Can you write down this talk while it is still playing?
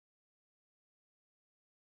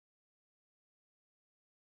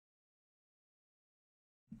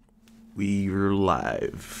We're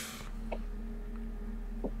live.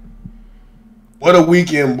 What a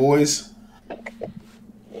weekend, boys.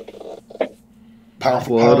 Pound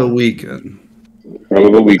for pound. What a weekend. Hell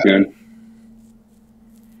of a weekend.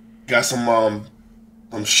 Got some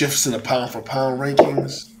shifts in the pound for pound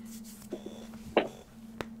rankings.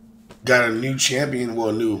 Got a new champion, well,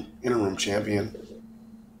 a new interim champion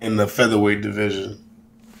in the featherweight division.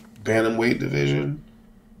 Bantamweight division.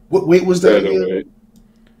 What weight was that again?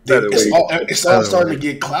 It's all starting to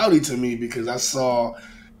get cloudy to me because I saw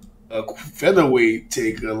a featherweight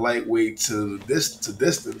take a lightweight to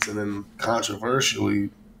distance, and then controversially,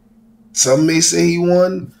 some may say he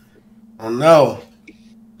won. I don't know.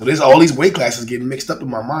 So there's all these weight classes getting mixed up in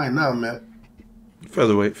my mind now, man.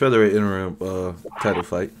 Featherweight interim title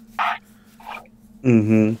fight.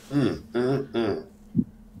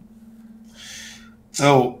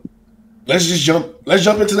 So let's jump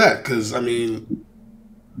into that because I mean,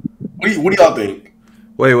 what do y'all think?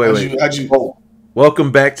 Wait. How'd you?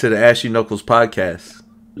 Welcome back to the Ashy Knuckles podcast.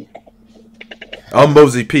 I'm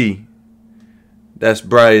Mosey P. That's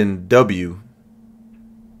Brian W.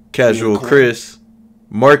 Casual Chris,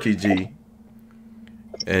 Marky G,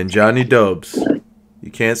 and Johnny Dubs.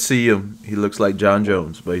 You can't see him. He looks like John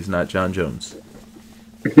Jones, but he's not John Jones.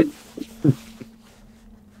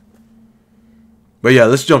 But yeah,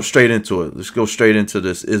 let's jump straight into it. Let's go straight into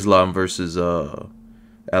this Islam versus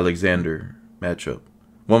Alexander matchup.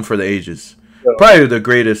 One for the ages. Probably the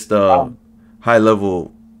greatest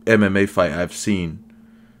high-level MMA fight I've seen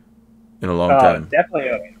in a long time. Definitely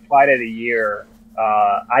a fight of the year.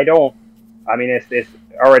 It's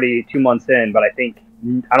already 2 months in, but I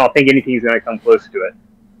don't think anything's going to come close to it.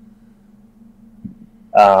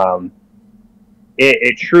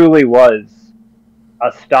 It truly was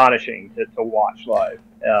astonishing to watch live.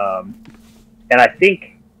 And I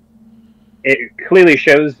think it clearly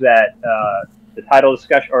shows that the title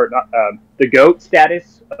discussion, or the GOAT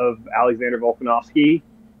status of Alexander Volkanovski,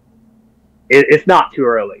 it's not too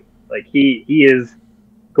early. Like he is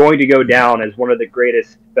going to go down as one of the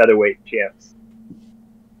greatest featherweight champs.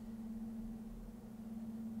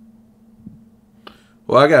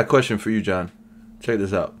 Well, I got a question for you, John. Check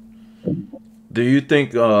this out. Do you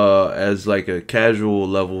think, as like a casual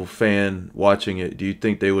level fan watching it, do you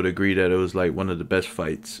think they would agree that it was like one of the best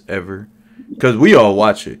fights ever? Because we all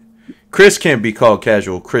watch it. Chris can't be called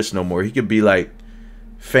casual Chris no more. He could be like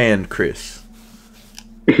fan Chris.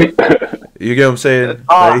 You get what I'm saying?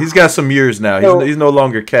 He's got some years now. He's no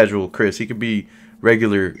longer casual Chris. He could be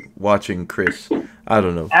regular watching Chris. I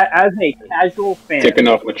don't know. As a casual fan, taking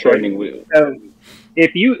off my training wheel. So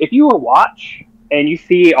if you watch and you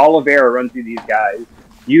see Oliveira run through these guys,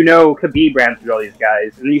 you know Khabib ran through all these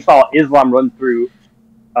guys, and you saw Islam run through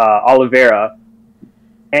Oliveira,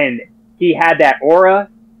 and he had that aura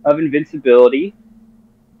of invincibility.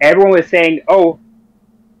 Everyone was saying, "Oh,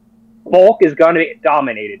 Volk is going to get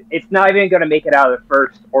dominated. It's not even going to make it out of the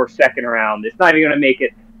first or second round. It's not even going to make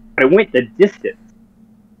it." But it went the distance.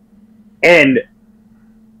 And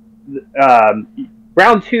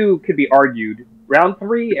round 2 could be argued. Round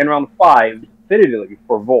 3 and round 5 definitively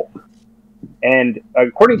for Volk. And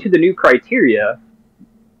according to the new criteria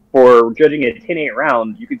for judging a 10-8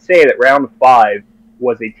 round, you could say that round 5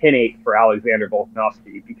 was a 10-8 for Alexander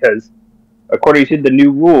Volkanovski, because according to the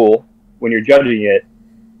new rule, when you're judging it,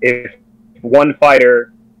 if one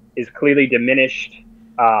fighter is clearly diminished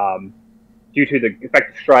due to the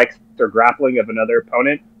effective strikes or grappling of another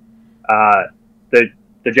opponent,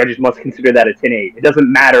 the judges must consider that a 10-8. It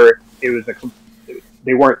doesn't matter if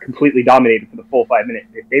they weren't completely dominated for the full 5 minutes.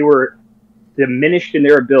 If they were diminished in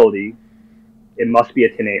their ability, it must be a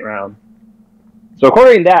 10-8 round. So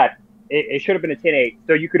according to that, it should have been a 10-8.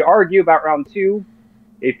 So you could argue about round 2.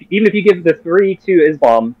 Even if you give the 3 to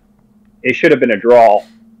Islam, it should have been a draw.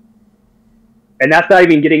 And that's not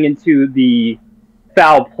even getting into the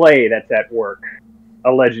foul play that's at work,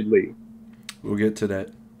 allegedly. We'll get to that.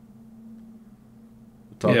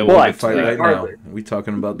 We're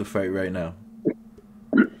talking about the fight right now.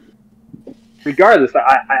 Regardless,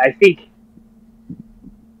 I think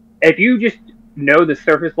if you just know the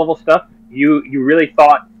surface level stuff, you really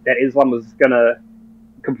thought that Islam was going to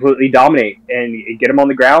completely dominate and get him on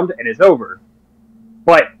the ground, and it's over.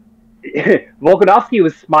 But Volkanovski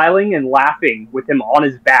was smiling and laughing with him on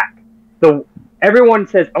his back. So everyone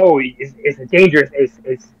says, "Oh, it's dangerous.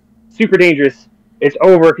 It's super dangerous. It's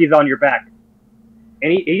over if he's on your back."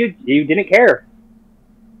 And he didn't care.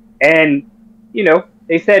 And,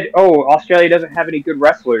 they said, "Oh, Australia doesn't have any good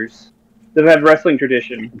wrestlers. Doesn't have wrestling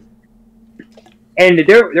tradition." And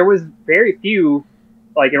there was very few,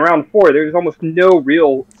 like in round 4, there was almost no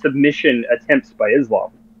real submission attempts by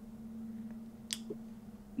Islam.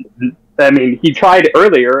 I mean, he tried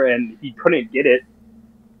earlier and he couldn't get it.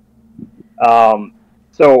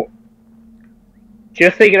 So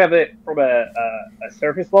just thinking of it from a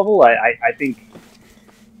surface level, I think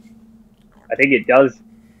it does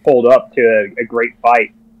hold up to a great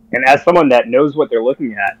fight. And as someone that knows what they're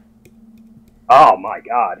looking at, oh my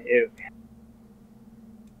god,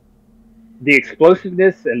 the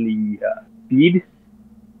explosiveness and the speed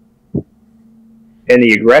and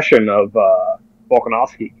the aggression of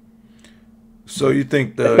Volkanovski. So you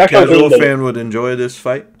think the casual fan would enjoy this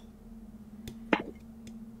fight?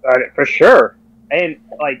 For sure. And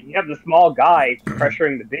like you have the small guy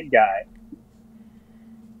pressuring the big guy.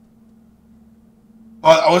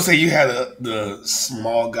 I would say you had the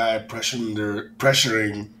small guy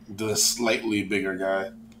pressuring the slightly bigger guy.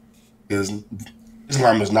 Because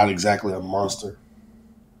Islam is not exactly a monster.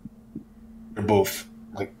 They're both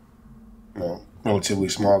relatively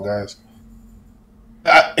small guys.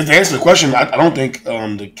 If to answer the question, I don't think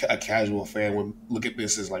a casual fan would look at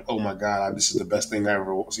this as like, oh my god, this is the best thing I've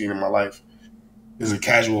ever seen in my life. As a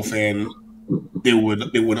casual fan, they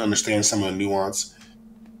wouldn't understand some of the nuance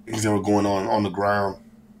things that were going on the ground,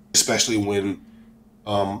 especially when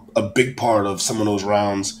a big part of some of those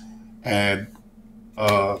rounds had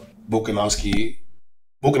Volkanovski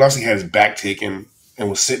had his back taken and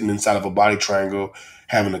was sitting inside of a body triangle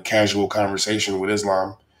having a casual conversation with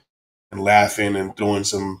Islam and laughing and throwing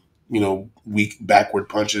some, weak backward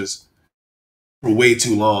punches for way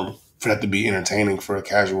too long for that to be entertaining for a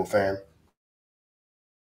casual fan.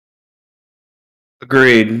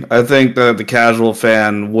 Agreed. I think that the casual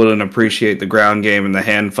fan wouldn't appreciate the ground game and the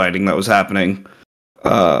hand fighting that was happening.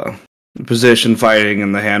 Position fighting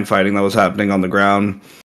and the hand fighting that was happening on the ground.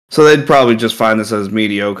 So they'd probably just find this as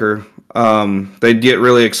mediocre. They'd get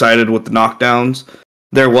really excited with the knockdowns.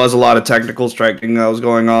 There was a lot of technical striking that was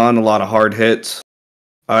going on, a lot of hard hits.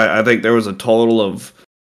 I think there was a total of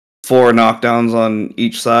 4 knockdowns on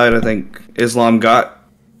each side. I think Islam got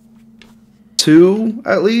 2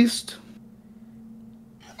 at least.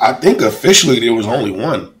 I think officially there was only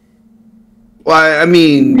 1. Well, I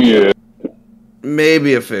mean, yeah.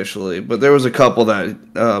 Maybe officially, but there was a couple that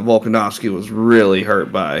Volkanovski was really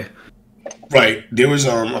hurt by. Right. There was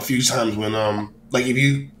a few times when like if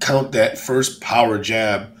you count that first power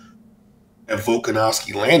jab that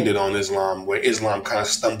Volkanovski landed on Islam, where Islam kind of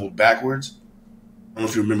stumbled backwards. I don't know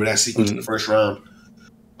if you remember that sequence in the first round.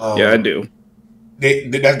 Yeah, I do.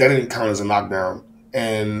 That didn't count as a knockdown.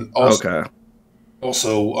 And also,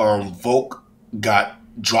 Volk got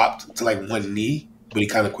dropped to like one knee, but he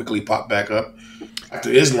kind of quickly popped back up after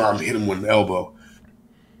Islam hit him with an elbow.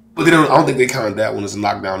 But I don't think they counted that one as a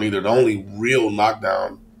knockdown either. The only real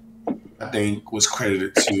knockdown, I think, was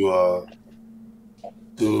credited to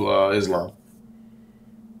Islam.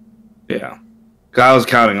 Yeah, I was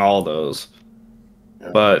counting all those,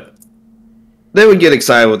 but they would get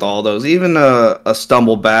excited with all those. Even a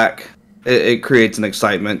stumble back, it creates an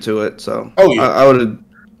excitement to it. So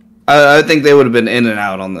I think they would have been in and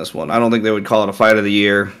out on this one. I don't think they would call it a fight of the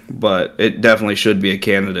year, but it definitely should be a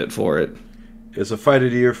candidate for it. It's a fight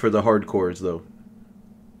of the year for the hardcores, though.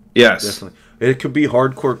 Yes. Definitely. It could be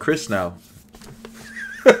hardcore Chris now.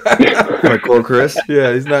 Hardcore Chris?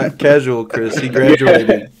 Yeah, he's not casual Chris. He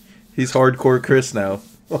graduated. He's hardcore Chris now.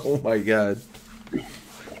 Oh, my God.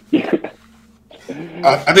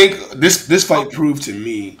 I think this fight proved to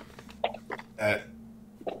me that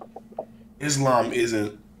Islam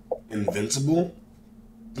isn't invincible.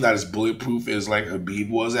 Not as bulletproof as like Habib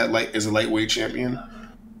was as a lightweight champion.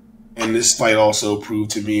 And this fight also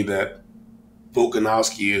proved to me that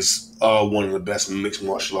Volkanovski is one of the best mixed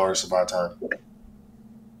martial artists of our time.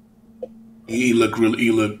 He looked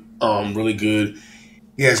really good.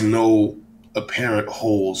 He has no apparent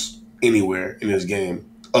holes anywhere in his game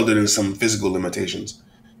other than some physical limitations.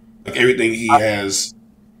 Like everything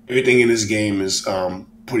in his game is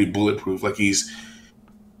pretty bulletproof. Like he's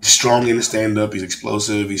strong in the stand-up. He's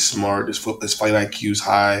explosive. He's smart. His fight IQ is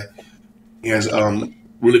high. He has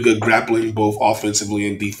really good grappling, both offensively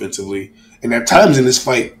and defensively. And at times in this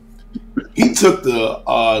fight, he took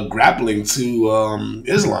the grappling to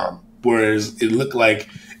Islam, whereas it looked like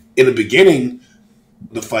in the beginning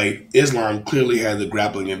of the fight, Islam clearly had the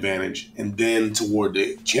grappling advantage. And then toward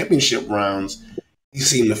the championship rounds, he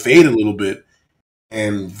seemed to fade a little bit,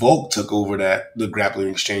 and Volk took over the grappling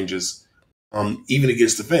exchanges, even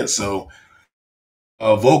against the fence. So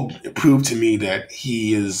Volk proved to me that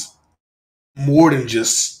he is more than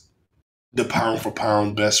just the pound for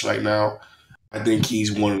pound best right now. I think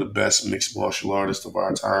he's one of the best mixed martial artists of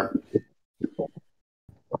our time.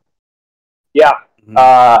 Yeah,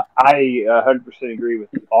 I 100% agree with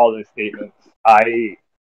all those statements. I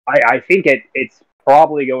I think it's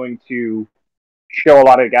probably going to show a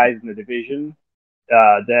lot of guys in the division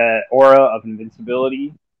the aura of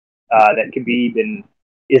invincibility that could be been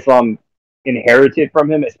Islam inherited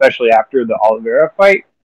from him, especially after the Oliveira fight.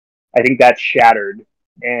 I think that's shattered,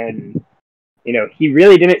 and he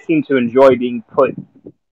really didn't seem to enjoy being put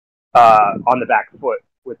on the back foot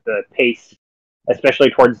with the pace, especially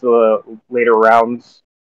towards the later rounds.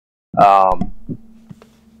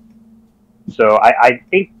 So I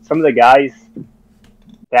think some of the guys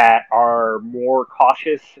that are more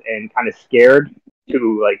cautious and kind of scared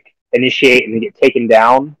to like initiate and get taken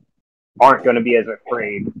down aren't going to be as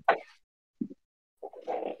afraid.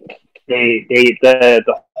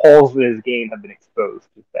 The holes in his game have been exposed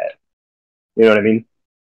with that. You know what I mean?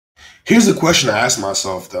 Here's the question I asked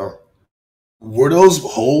myself though: were those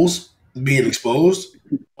holes being exposed,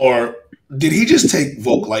 or did he just take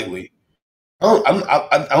Volk lightly?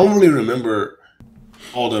 I don't really remember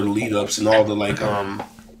all the lead ups and all the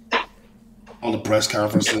all the press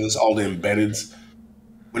conferences, all the embeddeds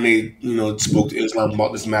when they spoke to Islam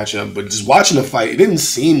about this matchup. But just watching the fight, it didn't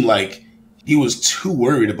seem like he was too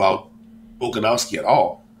worried about Volkanovski at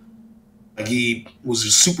all. Like he was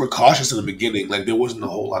just super cautious in the beginning. Like there wasn't a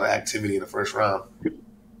whole lot of activity in the first round.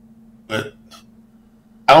 But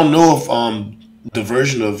I don't know if the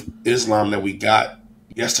version of Islam that we got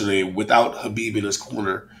yesterday without Habib in his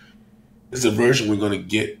corner is the version we're going to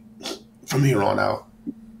get from here on out.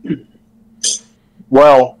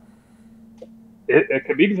 Well,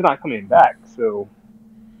 Khabib's not coming back, so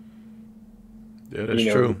yeah, that's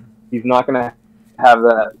true. He's not going to have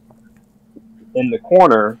that in the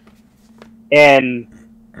corner, and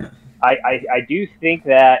I do think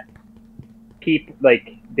that people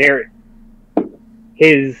like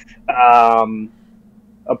his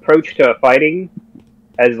approach to fighting,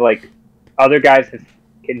 as like other guys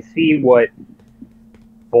can see what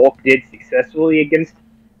Volk did successfully against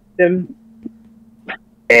him,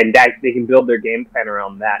 and that they can build their game plan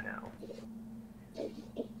around that now.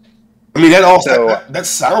 I mean, that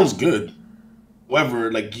sounds good.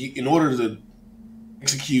 However, like in order to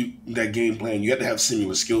execute that game plan, you have to have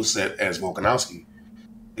similar skill set as Volkanovski.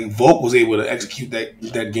 Like Volk was able to execute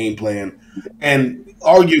that game plan, and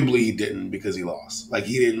arguably he didn't because he lost. Like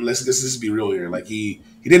he didn't. Let's just be real here. Like he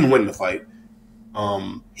didn't win the fight.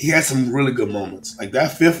 He had some really good moments. Like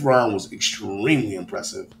that fifth round was extremely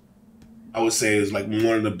impressive. I would say it was like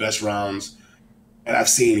one of the best rounds that I've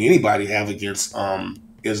seen anybody have against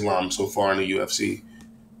Islam so far in the UFC.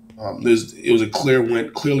 It was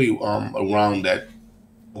clearly a round that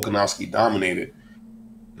Volkanovski dominated.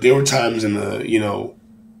 There were times in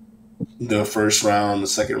the first round, the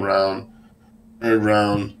second round, third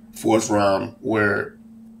round, fourth round where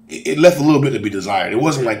it left a little bit to be desired. It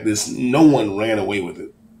wasn't like this. No one ran away with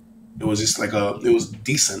it. It was just like it was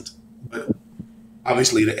decent, but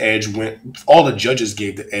obviously the edge went. All the judges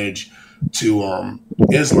gave the edge to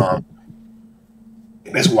Islam.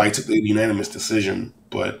 That's why he took the unanimous decision.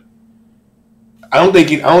 But I don't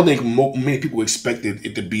think many people expected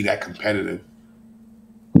it to be that competitive,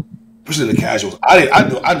 especially the casuals. I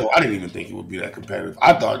didn't even think it would be that competitive.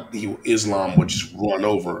 I thought Islam would just run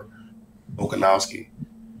over Volkanovski.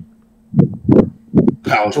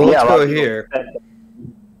 Let's go here.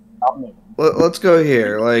 Let's go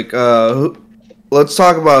here. Like, let's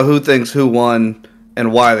talk about who thinks who won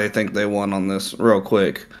and why they think they won on this real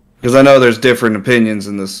quick, because I know there's different opinions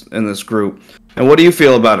in this group. And what do you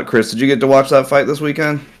feel about it, Chris? Did you get to watch that fight this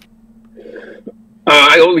weekend?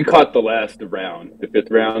 I only caught the last round, the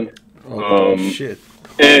fifth round. Oh shit!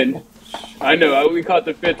 And I know I only caught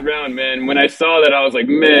the fifth round, man. When I saw that, I was like,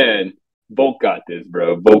 man, Volk got this,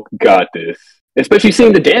 bro. Volk got this. Especially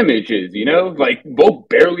seeing the damages, like Volk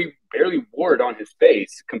barely wore it on his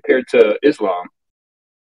face compared to Islam.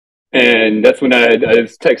 And that's when I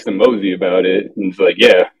just texted Mosey about it, and it's like,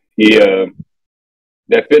 yeah, he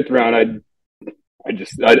that fifth round,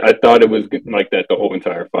 I thought it was like that the whole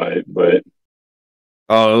entire fight, but it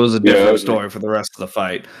was a different story for the rest of the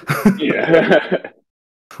fight. Yeah,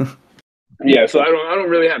 yeah. So I don't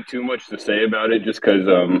really have too much to say about it, just because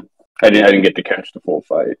I didn't get to catch the full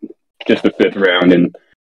fight, just the fifth round, and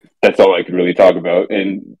that's all I could really talk about.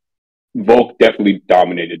 And Volk definitely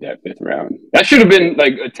dominated that fifth round. That should have been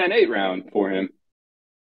like a 10-8 round for him.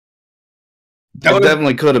 That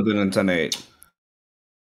definitely could have been a 10-8.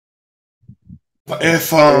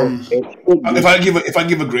 If I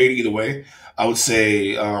give a grade either way, I would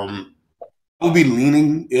say I would be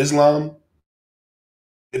leaning Islam,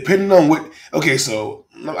 depending on what. Okay, so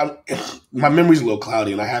my memory's a little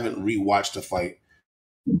cloudy, and I haven't rewatched the fight.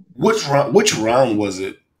 Which round was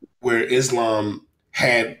it where Islam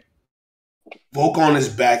had Volk on his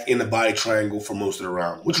back in the body triangle for most of the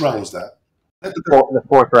round. Which round was that? The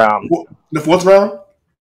fourth round. The fourth round?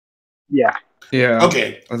 Yeah. Yeah.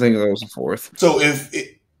 Okay. I think that was the fourth. So to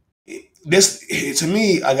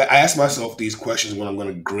me, I ask myself these questions when I'm going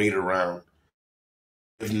to grade a round.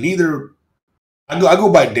 If neither, I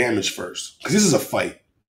go by damage first because this is a fight.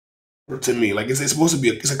 To me, like it's supposed to be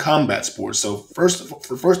it's a combat sport. So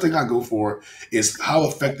the first thing I go for is how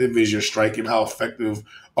effective is your striking? How effective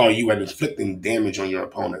are you at inflicting damage on your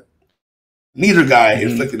opponent? Neither guy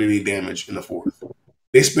inflicted any damage in the fourth.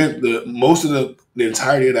 They spent most of the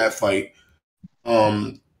entirety of that fight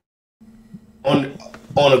on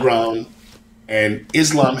the ground, and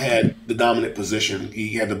Islam had the dominant position.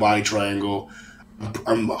 He had the body triangle.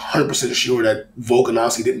 I'm 100% sure that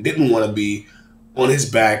Volkanovski didn't want to be on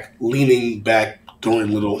his back, leaning back,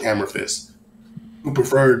 throwing little hammer fists. He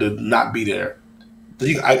preferred to not be there. So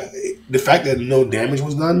the fact that no damage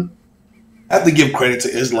was done, I have to give credit to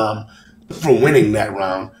Islam for winning that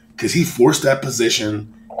round because he forced that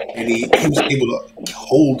position and he was able to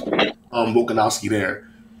hold Volkanovski there,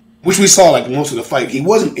 which we saw like most of the fight. He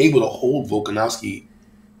wasn't able to hold Volkanovski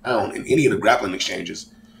down in any of the grappling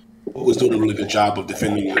exchanges. Volk was doing a really good job of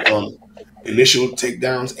defending initial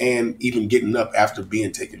takedowns and even getting up after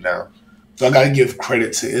being taken down. So I got to give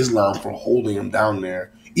credit to Islam for holding him down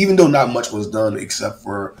there, even though not much was done except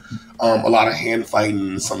for a lot of hand fighting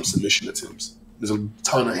and some submission attempts. There's a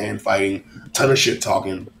ton of hand fighting, a ton of shit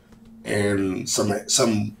talking, and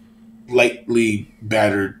some lightly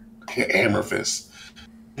battered hammer fists.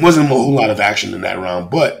 Wasn't a whole lot of action in that round,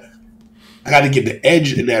 but I got to give the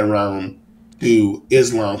edge in that round to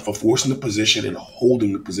Islam for forcing the position and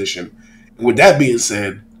holding the position. And with that being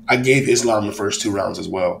said, I gave Islam the first 2 rounds as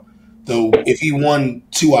well. So if he won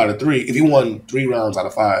 2 out of 3, if he won 3 rounds out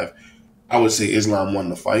of 5, I would say Islam won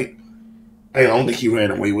the fight. I don't think he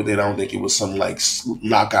ran away with it. I don't think it was some like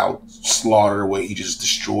knockout slaughter where he just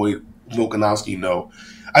destroyed Volkanovski. No,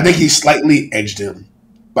 I think he slightly edged him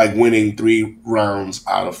by winning 3 rounds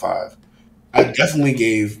out of 5. I definitely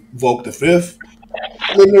gave Volk the 5th.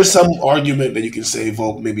 I mean, there's some argument that you can say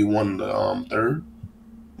Volk maybe won the 3rd,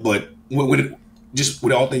 but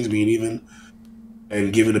with all things being even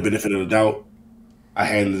and given the benefit of the doubt,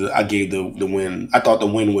 I gave the win. I thought the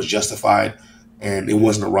win was justified, and it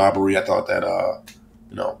wasn't a robbery. I thought that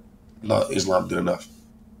Islam did enough.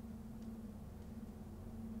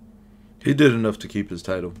 He did enough to keep his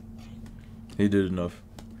title. He did enough.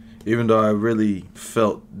 Even though I really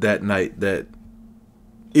felt that night that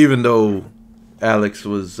even though Alex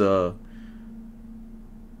was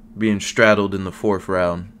being straddled in the 4th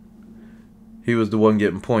round, he was the one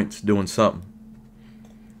getting points, doing something.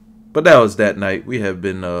 But that was that night. We have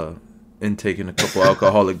been intaking a couple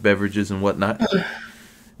alcoholic beverages and whatnot.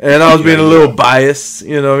 And I was being a little biased.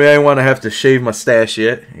 You know, I didn't want to have to shave my stash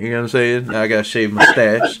yet. You know what I'm saying? Now I got to shave my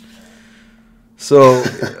stash. So,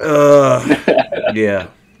 yeah.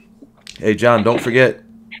 Hey, John, don't forget,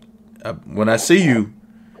 when I see you,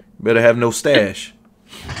 better have no stash.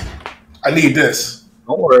 I need this.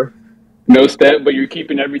 Don't worry. No stash, but you're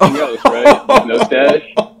keeping everything else, right? No stash?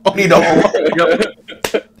 Need the whole.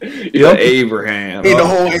 Yep. Abraham. Need the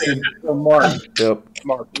whole. So Mark, Yep.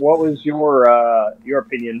 Mark, what was your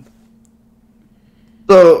opinion?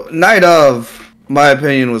 So, night of, my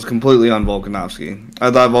opinion was completely on Volkanovski.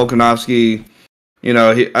 I thought Volkanovski,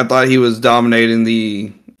 I thought he was dominating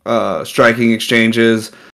the striking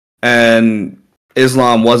exchanges, and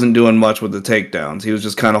Islam wasn't doing much with the takedowns. He was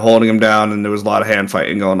just kind of holding him down, and there was a lot of hand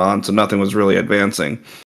fighting going on, so nothing was really advancing.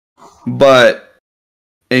 But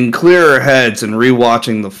in clearer heads and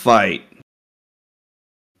rewatching the fight,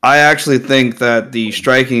 I actually think that the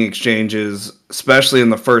striking exchanges, especially in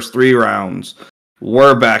the first 3 rounds,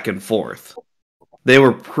 were back and forth. They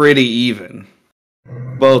were pretty even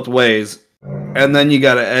both ways. And then you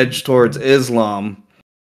got to edge towards Islam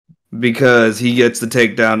because he gets the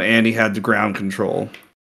takedown and he had the ground control.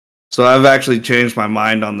 So I've actually changed my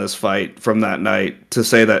mind on this fight from that night to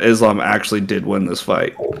say that Islam actually did win this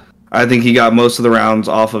fight. I think he got most of the rounds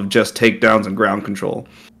off of just takedowns and ground control.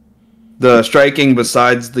 The striking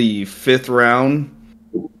besides the 5th round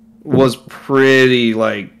was pretty,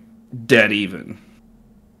 dead even.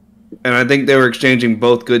 And I think they were exchanging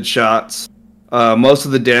both good shots. Most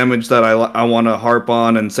of the damage that I want to harp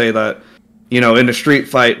on and say that, in a street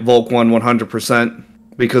fight, Volk won 100%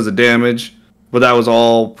 because of damage. But that was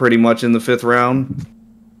all pretty much in the 5th round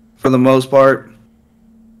for the most part.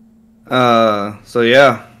 So,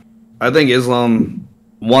 yeah. I think Islam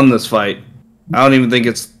won this fight. I don't even think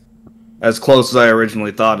it's as close as I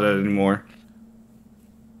originally thought it anymore.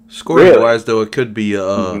 Scoring-wise, though, it could be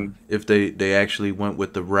if they actually went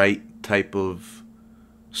with the right type of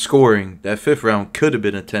scoring, that 5th round could have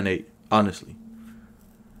been a 10-8, honestly.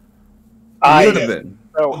 Could have been.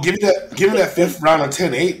 So, given that 5th round a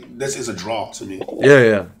 10-8, this is a draw to me.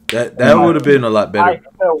 Yeah. That would have been a lot better.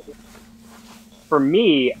 So for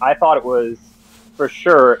me, I thought it was for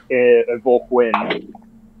sure a Volk win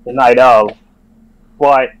the night of.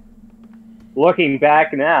 But looking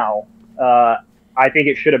back now, I think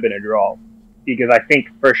it should have been a draw because I think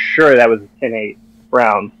for sure that was a 10-8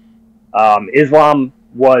 round. Islam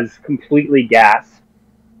was completely gassed.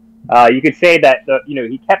 You could say that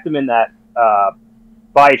he kept him in that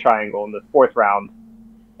body triangle in the 4th round,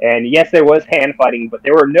 and yes, there was hand fighting, but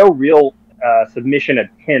there were no real submission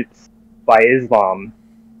attempts by Islam,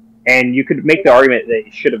 and you could make the argument that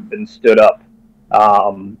he should have been stood up.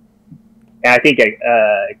 And I think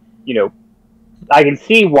I can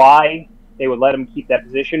see why they would let him keep that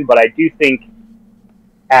position, but I do think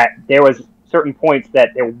there was certain points that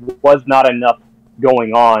there was not enough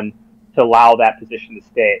going on to allow that position to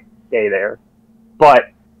stay there.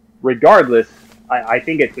 But regardless, I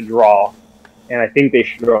think it's a draw, and I think they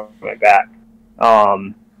should throw it back.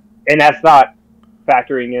 And that's not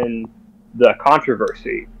factoring in the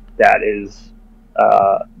controversy that is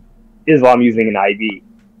Islam using an IV.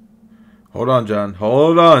 Hold on, John.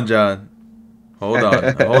 Hold on.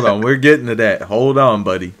 We're getting to that. Hold on,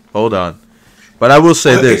 buddy. Hold on. But I will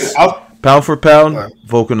say this. Pound for pound,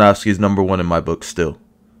 Volkanovski is number 1 in my book still.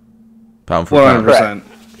 Pound for pound. 100%.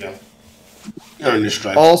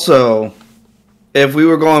 Yeah. Also, if we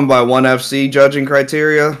were going by ONE FC judging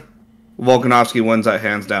criteria, Volkanovski wins that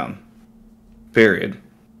hands down. Period.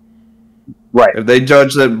 Right. If they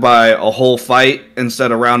judged it by a whole fight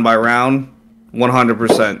instead of round by round,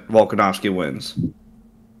 100% Volkanovski wins.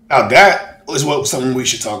 Now that is something we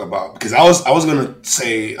should talk about, because I was gonna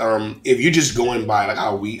say if you're just going by like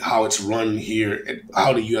how it's run here,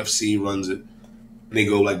 how the UFC runs it, and they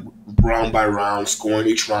go like round by round, scoring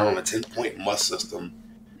each round on a 10-point must system.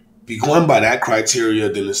 If you're going by that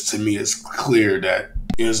criteria, then to me it's clear that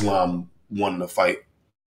Islam won the fight.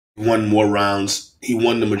 He won more rounds. He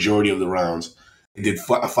won the majority of the rounds. He did a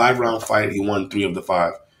 5-round fight. He won 3 of the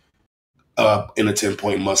 5 in a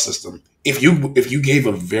 10-point must system. If you gave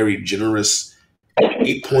a very generous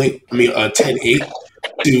 10-8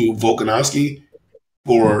 to Volkanovski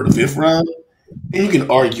for the 5th round, then you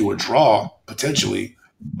can argue a draw potentially.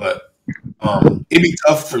 But it'd be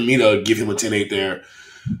tough for me to give him a 10-8 there.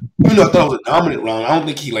 Even though I thought it was a dominant round, I don't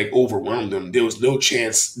think he overwhelmed him. There was no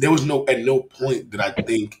chance. There was at no point that I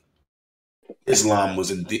think Islam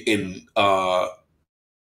was in a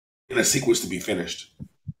sequence to be finished.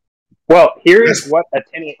 Well, here is what a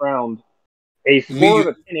 10-8 round. A score of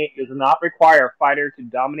a 10-8 does not require a fighter to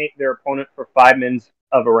dominate their opponent for 5 minutes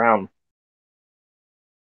of a round.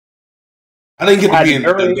 I think it would be in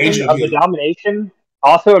danger of the domination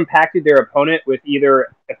also impacted their opponent with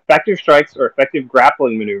either effective strikes or effective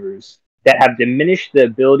grappling maneuvers that have diminished the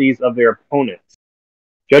abilities of their opponents.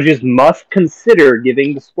 Judges must consider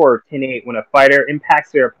giving the score of 10-8 when a fighter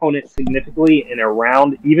impacts their opponent significantly in a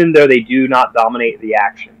round, even though they do not dominate the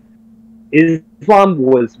action. Islam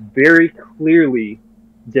was very clearly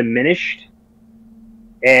diminished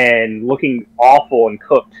and looking awful and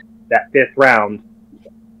cooked that 5th round.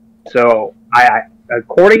 So,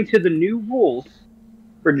 according to the new rules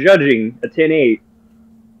for judging a 10-8,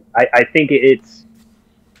 I think it's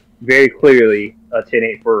very clearly a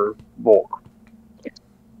 10-8 for Volk.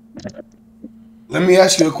 Let me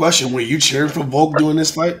ask you a question. Were you cheering for Volk during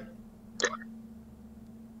this fight?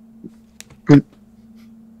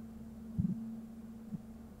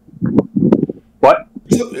 What?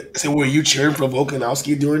 So were you cheering for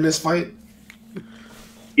Volkanovski during this fight?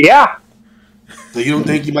 Yeah. So you don't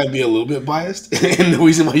think you might be a little bit biased in the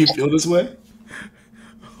reason why you feel this way?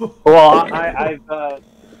 Well, I've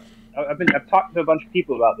talked to a bunch of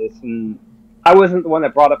people about this, and I wasn't the one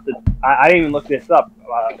that brought up the. I didn't even look this up.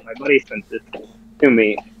 My buddy sent this to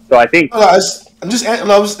me, so I think. I'm just.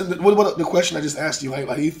 What about the question I just asked you?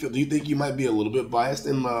 How do you feel? Do you think you might be a little bit biased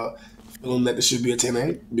in feeling that this should be a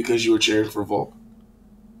 10-8 because you were cheering for Volk?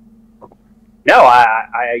 No,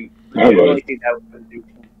 I really think that was a new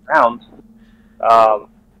round.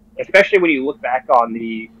 Especially when you look back on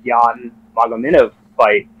the Jan Magomedov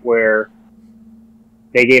fight, where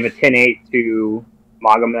they gave a 10-8 to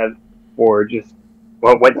Magomed for just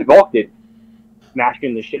what Volk did,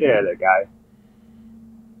 smashing the shit out of that guy.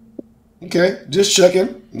 Okay, just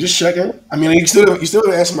checking. I mean, you still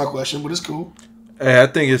didn't answer my question, but it's cool. Hey, I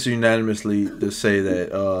think it's unanimously to say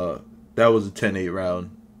that that was a 10-8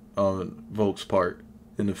 round on Volk's part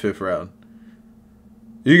in the 5th round.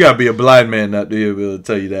 You gotta be a blind man not to be able to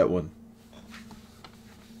tell you that one.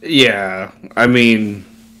 Yeah, I mean,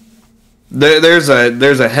 there's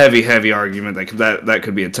a heavy argument that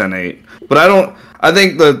could be a 10-8. But I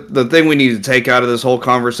think the thing we need to take out of this whole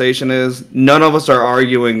conversation is none of us are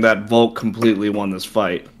arguing that Volk completely won this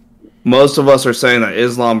fight. Most of us are saying that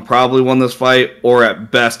Islam probably won this fight, or at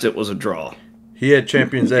best it was a draw. He had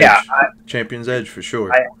champion's edge. Yeah, Champion's edge for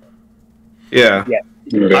sure. Yeah.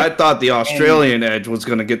 Okay. I thought the Australian edge was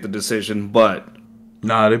going to get the decision, but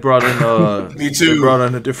Nah, they brought in Me too. They brought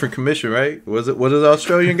in a different commission, right? Was it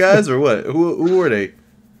Australian guys or what? Who were they?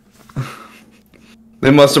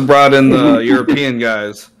 they must have brought in the European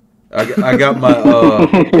guys. I got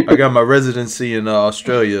my residency in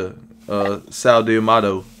Australia, Sal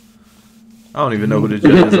D'Amato. I don't even know who the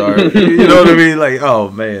judges are. You know what I mean? Like, oh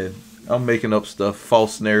man, I'm making up stuff,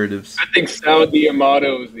 false narratives. I think Sal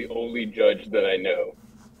D'Amato is the only judge that I know,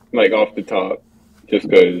 like off the top, just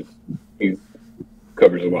because he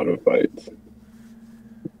covers a lot of fights.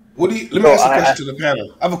 Let me ask a question to the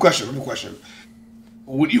panel. I have a question.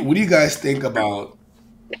 What do you guys think about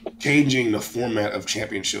changing the format of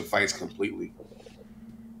championship fights completely?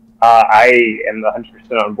 I am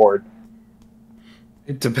 100% on board.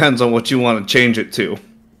 It depends on what you want to change it to.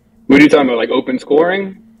 What are you talking about, like open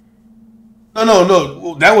scoring?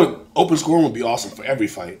 No. Well, open scoring would be awesome for every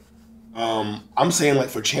fight. I'm saying like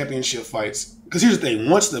for championship fights, because here's the thing: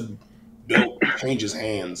 once the belt changes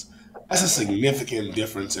hands, that's a significant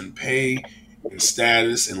difference in pay, in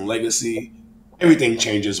status, and legacy. Everything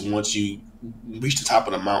changes once you reach the top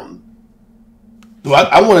of the mountain. So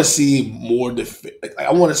I want to see more.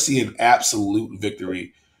 I want to see an absolute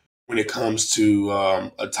victory when it comes to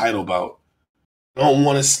a title bout. I don't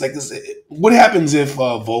want to like this. What happens if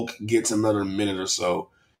Volk gets another minute or so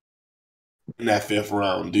in that fifth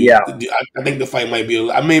round? I think the fight might be.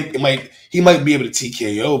 He might be able to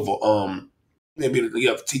TKO. Maybe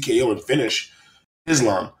TKO and finish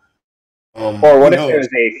Islam. Or what if there's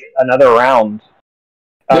another round?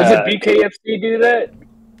 Doesn't BKFC do that?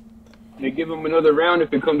 They give him another round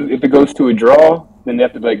if it goes to a draw. Then they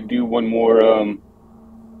have to like do one more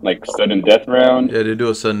like sudden death round. Yeah, they do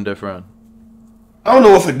a sudden death round. I don't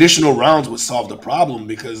know if additional rounds would solve the problem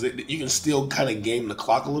because you can still kind of game the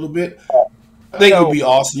clock a little bit. I think it would be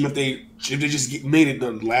awesome if they just made it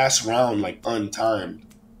the last round like untimed.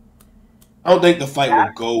 I don't think the fight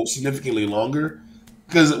will go significantly longer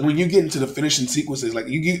because when you get into the finishing sequences, like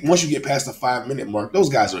once you get past the 5-minute mark, those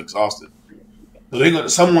guys are exhausted. So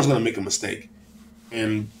someone's gonna make a mistake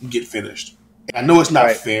and get finished. I know it's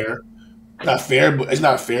not fair. It's not fair, but it's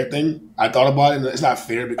not a fair thing. I thought about it. It's not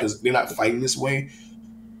fair because they're not fighting this way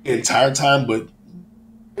the entire time. But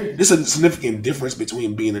there's a significant difference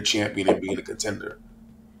between being a champion and being a contender.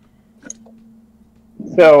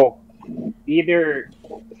 So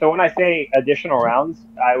when I say additional rounds,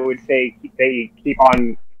 I would say they keep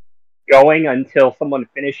on going until someone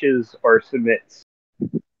finishes or submits.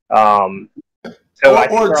 TKO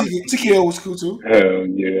was cool too. Hell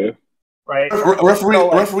yeah. Right.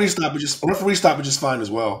 Referee stoppage is fine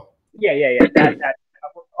as well. Yeah.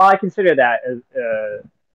 I consider that as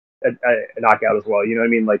a knockout as well. You know what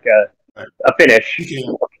I mean? Like a finish.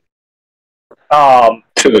 To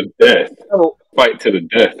the death. Fight to the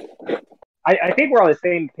death. I think we're on the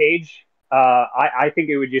same page. I think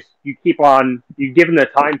it would just you give them the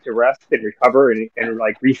time to rest and recover and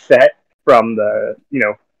like reset from the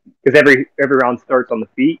because every round starts on the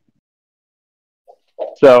feet.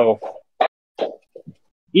 So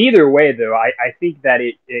either way, though, I think that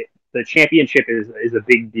the championship is a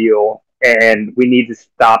big deal, and we need to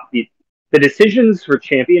stop the decisions for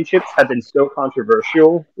championships have been so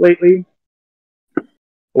controversial lately.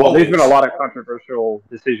 Well, there's been a lot of controversial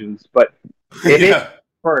decisions, but if it's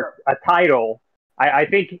for a title, I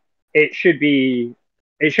think it shouldn't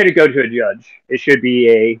go to a judge. It should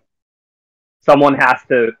be someone's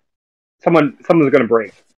going to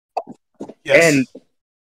break. Yes. And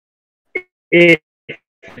if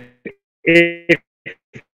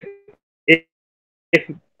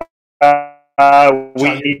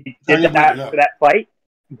we did that for that fight,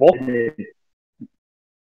 can you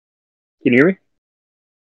hear me?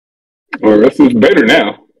 Well, this is better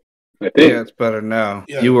now. I think. Yeah, it's better now.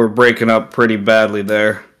 Yeah. You were breaking up pretty badly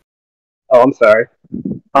there. Oh, I'm sorry.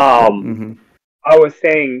 I was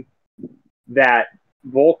saying that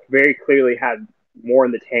Volk very clearly had more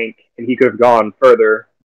in the tank, and he could have gone further.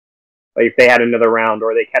 Like if they had another round,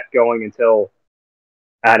 or they kept going until.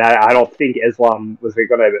 And I don't think Islam was going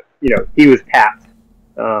to, he was tapped,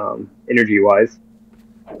 energy-wise.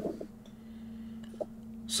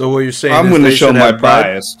 So what you're saying I'm is going to they show should my have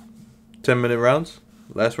bias. 10-minute rounds?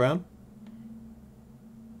 Last round?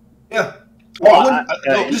 Yeah. Well,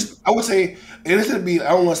 I would say, and it's gonna be. I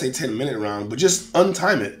don't want to say 10-minute round, but just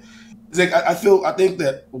untime it. It's like I think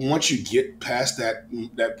that once you get past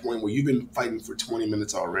that point where you've been fighting for 20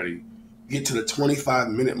 minutes already, get to the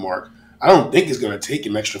 25-minute mark. I don't think it's gonna take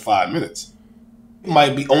an extra 5 minutes. It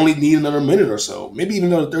might be only need another minute or so, maybe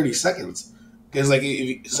even another 30 seconds. Because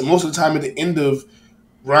so most of the time at the end of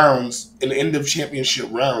rounds, in the end of championship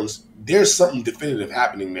rounds, there's something definitive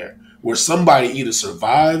happening there where somebody either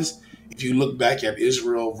survives. If you look back at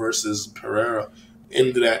Israel versus Pereira,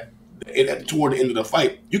 toward the end of the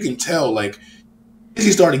fight, you can tell like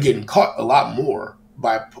he started getting caught a lot more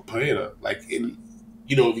by Pereira. Like, if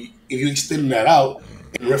you extend that out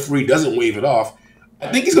and the referee doesn't wave it off,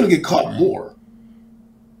 I think he's going to get caught more.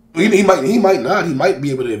 He might not. He might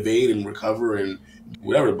be able to evade and recover and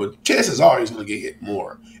whatever, but chances are he's going to get hit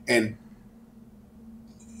more. And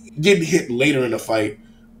getting hit later in the fight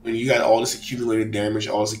when you got all this accumulated damage,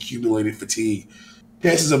 all this accumulated fatigue,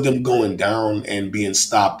 chances of them going down and being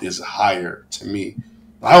stopped is higher to me.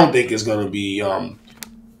 I don't think it's going to be a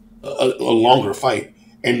longer fight.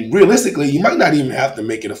 And realistically, you might not even have to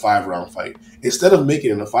make it a 5-round fight. Instead of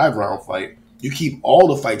making it a 5-round fight, you keep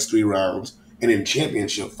all the fights 3 rounds, and in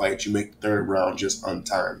championship fights, you make the 3rd round just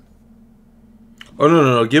untimed. Oh,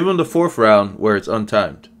 no. Give him the 4th round where it's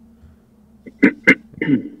untimed.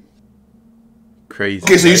 Crazy.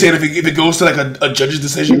 Okay, so you saying if it goes to like a judge's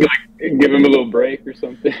decision? Like, give him a little break or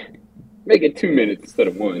something. Make it 2 minutes instead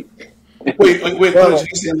of 1. Wait.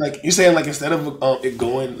 You're saying like instead of it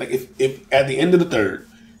going, like if at the end of the 3rd,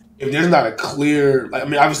 if there's not a clear, like, I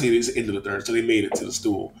mean, obviously it is the end of the 3rd, so they made it to the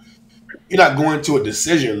stool. You're not going to a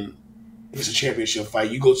decision if it's a championship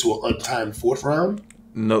fight. You go to an untimed 4th round.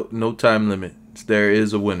 No time limit. There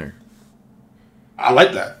is a winner. I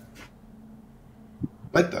like that.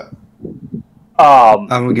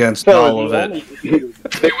 I'm against all of it.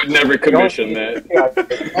 They would never commission that.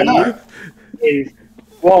 Why not?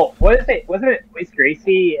 Wasn't it Royce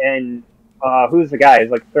Gracie and who's the guy?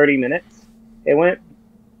 It's like 30 minutes. It went.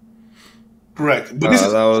 Correct, but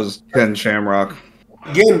that was Ken Shamrock.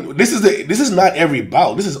 Again, this is not every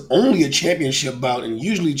bout. This is only a championship bout, and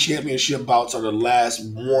usually championship bouts are the last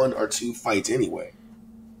 1 or 2 fights anyway.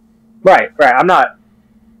 Right. I'm not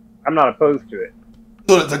opposed to it.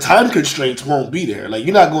 So the time constraints won't be there. Like,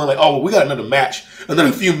 you're not going like, oh, well, we got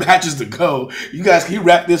another few matches to go. You guys, can you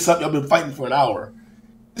wrap this up? Y'all been fighting for an hour.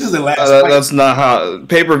 This is the last fight. That's not how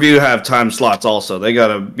pay-per-view have time slots. Also, they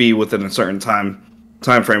gotta be within a certain time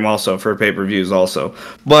frame. Also for pay-per-views. Also,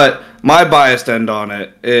 but my biased end on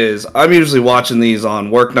it is I'm usually watching these on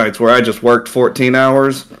work nights where I just worked 14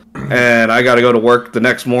 hours and I got to go to work the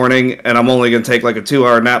next morning, and I'm only gonna take like a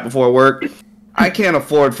 2-hour nap before work. I can't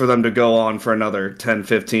afford for them to go on for another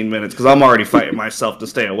 10-15 minutes because I'm already fighting myself to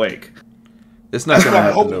stay awake. It's not going to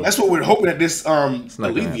happen. That's what we're hoping that this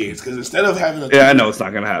alleviates, because instead of having I know it's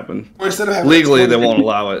not going to happen. Or instead of having legally, they won't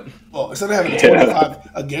allow it. Well, instead of having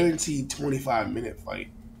a guaranteed 25-minute fight,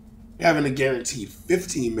 you're having a guaranteed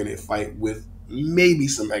 15-minute fight with maybe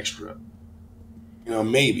some extra.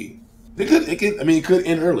 Maybe it could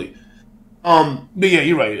end early. But yeah,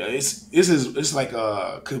 you're right. It's like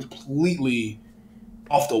a completely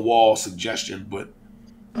off the wall suggestion, but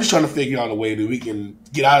I'm just trying to figure out a way that we can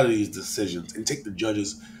get out of these decisions and take the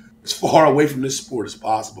judges as far away from this sport as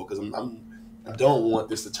possible, because I don't want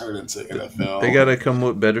this to turn into NFL. They got to come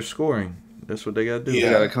with better scoring. That's what they got to do. Yeah.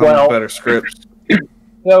 They got to come with better scripts.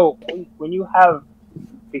 So when you have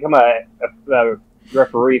become a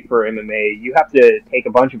referee for MMA, you have to take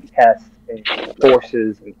a bunch of tests and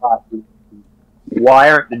courses and classes.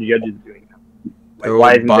 Why aren't the judges doing that? Like,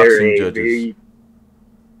 why isn't there judges.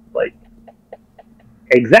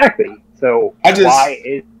 Exactly. So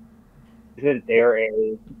why isn't there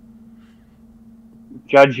a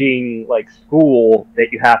judging school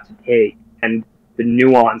that you have to take, and the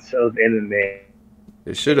nuance of MMA?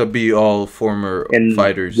 It should be all former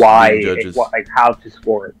fighters being judges. How to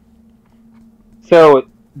score it. So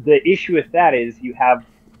the issue with that is you have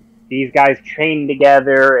these guys trained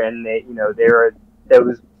together, and there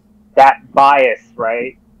was that bias,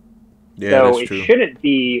 right? Yeah, so that's true. It shouldn't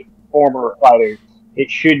be former fighters. It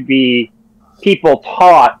should be people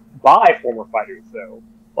taught by former fighters, though.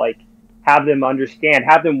 Have them understand,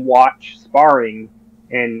 have them watch sparring,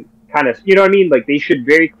 and kind of, you know what I mean? They should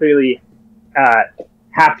very clearly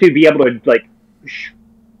have to be able to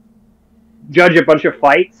judge a bunch of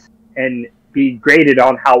fights and be graded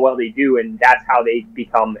on how well they do, and that's how they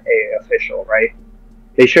become a official, right?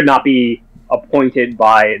 They should not be appointed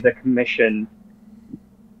by the commission.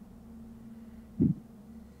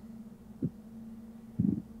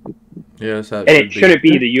 Yeah, that's how it shouldn't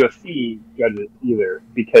be the UFC judges either,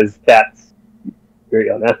 because that's very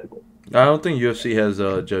unethical. I don't think UFC has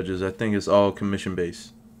judges. I think it's all commission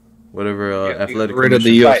based. Whatever athletic. Rid of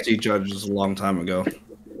the commission. UFC judges a long time ago.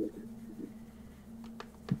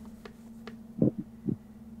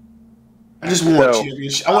 I just want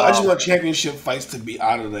championship. I just want championship fights to be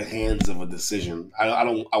out of the hands of a decision. I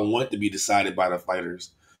want it to be decided by the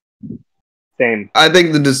fighters. Same. I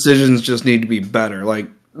think the decisions just need to be better. Like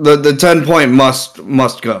the 10-point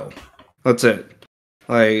must go. That's it.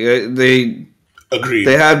 Like they Agreed.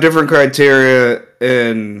 They have different criteria,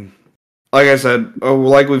 and like I said,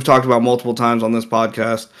 like we've talked about multiple times on this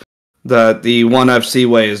podcast, that the ONE FC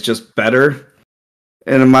way is just better.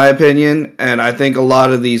 And in my opinion, and I think a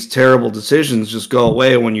lot of these terrible decisions just go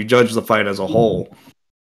away when you judge the fight as a whole.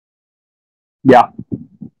 Yeah.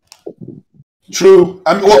 True.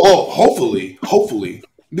 I mean, well, hopefully,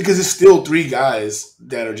 because it's still three guys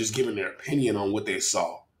that are just giving their opinion on what they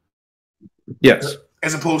saw. Yes.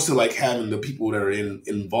 As opposed to like having the people that are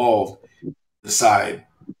involved decide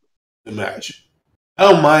the match. I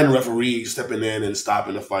don't mind referees stepping in and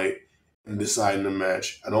stopping the fight and deciding the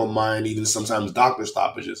match. I don't mind even sometimes doctor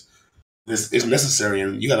stoppages. This is necessary,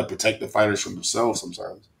 and you got to protect the fighters from themselves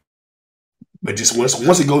sometimes. But just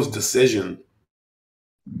once it goes to decision,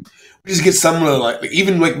 we just get some of the, like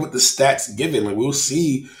even like with the stats given, like we'll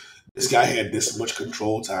see this guy had this much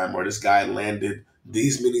control time, or this guy landed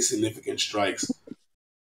these many significant strikes,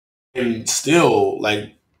 and still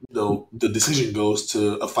like the decision goes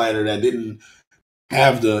to a fighter that didn't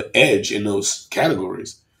have the edge in those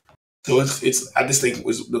categories. So it's I just think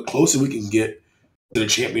the closer we can get to the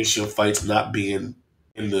championship fights not being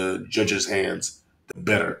in the judges' hands, the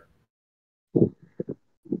better.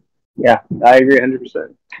 Yeah, I agree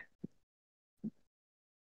 100%.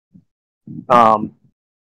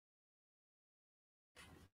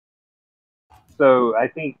 So I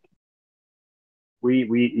think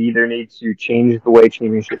we either need to change the way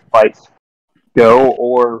championship fights go,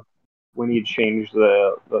 or we need to change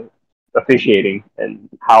the officiating and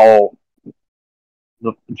how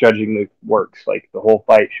the judging works. Like the whole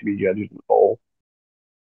fight should be judged as a whole.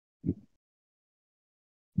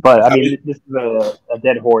 But I mean, this is a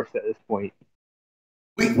dead horse at this point.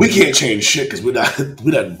 We can't change shit because we're not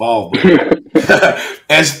involved. But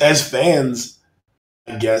as fans,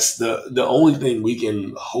 I guess the only thing we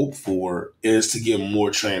can hope for is to get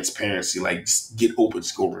more transparency, like just get open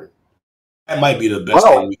scoring. That might be the best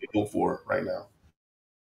thing we can hope for right now.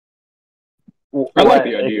 I like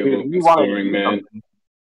the idea of open scoring, man.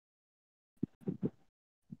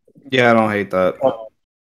 Yeah, I don't hate that.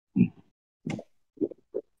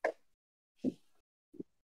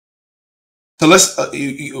 So let's are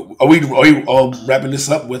we wrapping this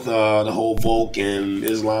up with the whole Volk and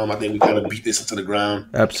Islam? I think we kind of beat this into the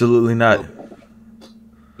ground. Absolutely not.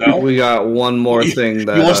 No? We got one more thing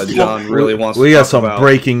that John really wants to talk about. We got some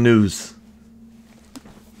breaking news.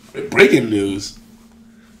 Breaking news.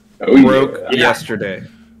 Broke yesterday.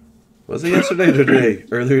 Was it yesterday or today?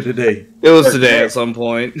 Earlier today? It was today at some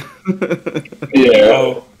point.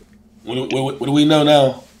 Yeah. What do we know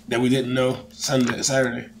now that we didn't know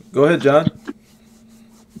Saturday? Go ahead, John.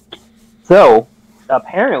 So,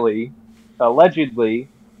 apparently, allegedly,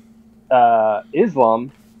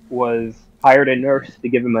 Islam hired a nurse to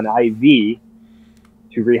give him an IV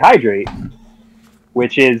to rehydrate,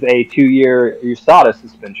 which is a 2-year USADA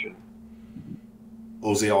suspension.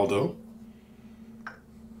 Jose Aldo.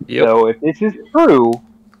 Yep. So, if this is true,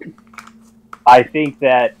 I think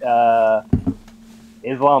that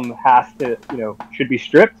Islam has to, should be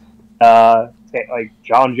stripped. Like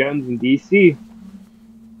John Jones in DC.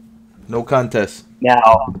 No contest.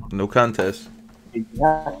 Now. No contest.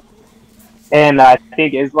 Yeah. And I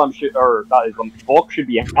think Islam should, or not Islam, Volk should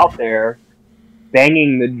be out there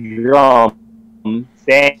banging the drum,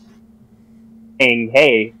 saying,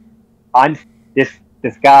 "Hey, I'm this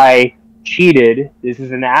guy cheated. This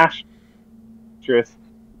is an asterisk.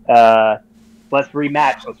 Let's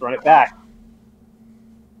rematch. Let's run it back."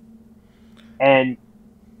 And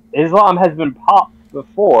Islam has been popped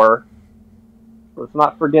before. Let's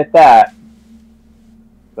not forget that.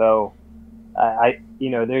 So,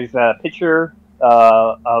 there's a picture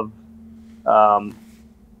of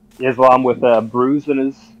Islam with a bruise in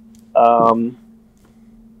his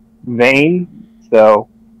vein. So,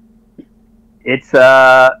 it's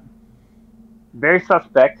very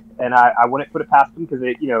suspect, and I wouldn't put it past him because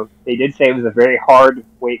they did say it was a very hard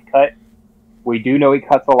weight cut. We do know he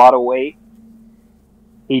cuts a lot of weight.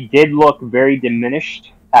 He did look very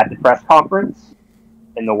diminished at the press conference.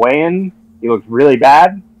 In the weigh-in, he looked really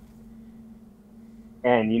bad.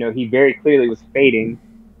 And, he very clearly was fading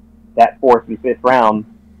that 4th and 5th round.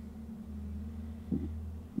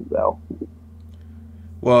 So.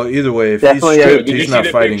 Well, either way, if Definitely, he's stripped, Did you he's see not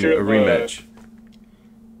the fighting a picture of, rematch.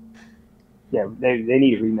 Yeah, they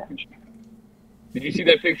need a rematch. Did you see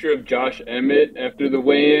that picture of Josh Emmett after the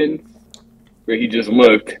weigh-ins, where he just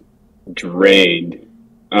looked drained?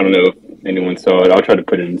 I don't know if anyone saw it. I'll try to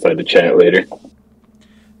put it inside the chat later.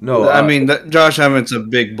 No, I mean, Josh Emmett's a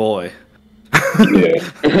big boy.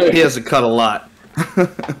 Yeah. He has to cut a lot.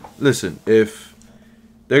 listen, if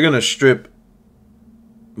they're gonna strip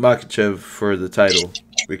Makhachev for the title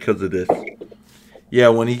because of this, yeah,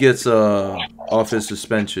 when he gets off his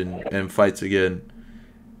suspension and fights again,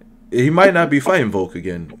 he might not be fighting Volk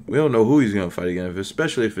again. We don't know who he's gonna fight again,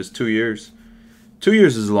 especially if it's 2 years. 2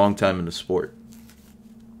 years is a long time in the sport.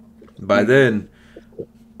 By then,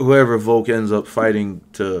 whoever Volk ends up fighting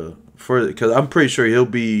because I'm pretty sure he'll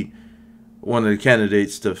be one of the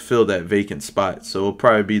candidates to fill that vacant spot. So it'll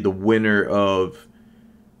probably be the winner of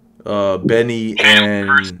Benny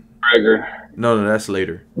and Gregor. no, that's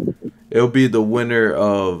later. It'll be the winner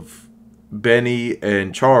of Benny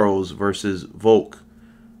and Charles versus Volk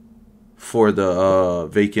for the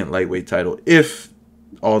vacant lightweight title, if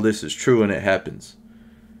all this is true and it happens.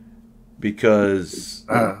 Because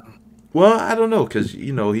well, I don't know, because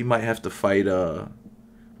he might have to fight.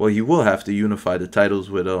 Well, he will have to unify the titles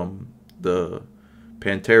with the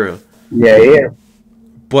Pantera. Yeah.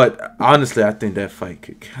 But honestly, I think that fight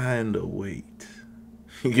could kind of wait.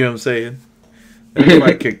 You get what I'm saying? That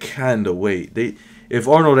fight could kind of wait. If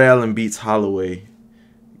Arnold Allen beats Holloway,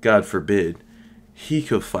 God forbid, he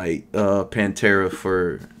could fight Pantera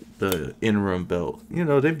for the interim belt.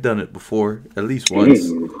 They've done it before, at least once.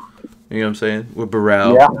 You know what I'm saying? With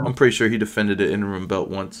Barral. Yeah. I'm pretty sure he defended the interim belt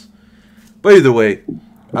once. But either way,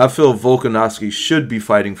 I feel Volkanovski should be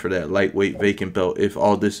fighting for that lightweight vacant belt if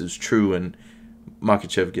all this is true and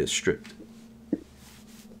Makhachev gets stripped.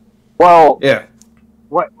 Well, Yeah.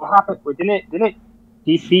 what happened? Didn't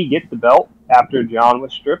DC get the belt after John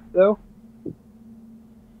was stripped though?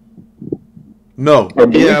 No.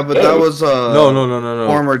 Yeah, but that was No.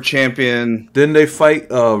 former champion. Didn't they fight?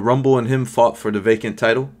 Rumble and him fought for the vacant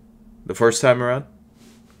title the first time around.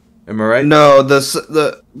 Am I right? No,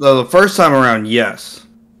 the first time around, yes.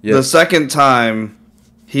 The second time,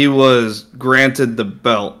 he was granted the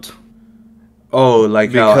belt. Oh,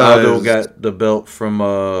 like how Because- Aldo got the belt from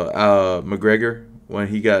McGregor when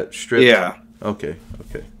he got stripped? Yeah. Okay.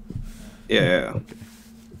 Yeah.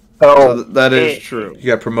 So So that is true. He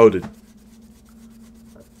got promoted.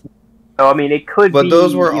 So I mean, it could But be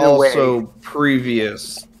those were either also way.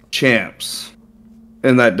 previous champs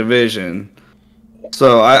in that division.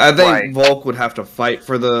 So I think Right. Volk would have to fight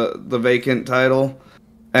for the vacant title.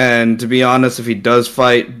 And to be honest, if he does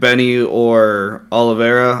fight Benny or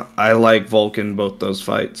Oliveira, I like Volk in both those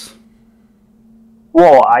fights.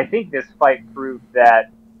 Well, I think this fight proved that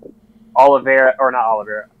Islam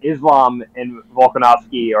and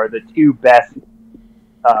Volkanovski are the two best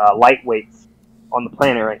lightweights on the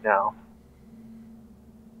planet right now.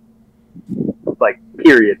 Like,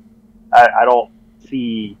 period. I don't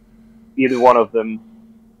see either one of them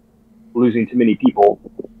losing to many people.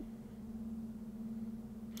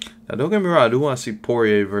 Now, don't get me wrong. I do want to see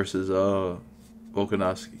Poirier versus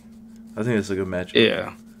Volkanovski. I think it's a good matchup.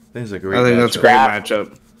 Yeah. I think it's a great I think matchup. that's a great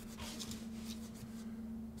matchup.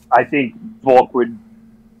 I think Volk would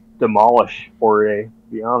demolish Poirier, to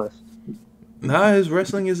be honest. Nah, his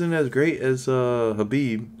wrestling isn't as great as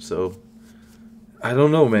Habib, so I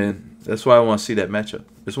don't know, man. That's why I want to see that matchup.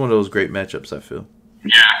 It's one of those great matchups, I feel.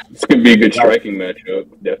 Yeah, it's going to be a good striking matchup,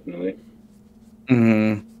 definitely.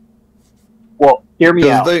 Mm-hmm. Well, hear me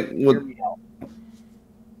out. They Hear would, me out.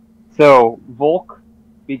 So, Volk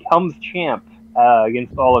becomes champ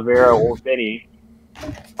against Oliveira or Benny,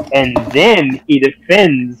 and then he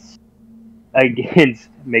defends against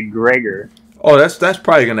McGregor. Oh, that's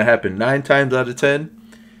probably gonna happen 9 times out of 10.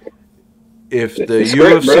 If the The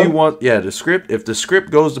script, UFC bro. wants, the script. If the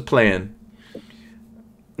script goes to plan,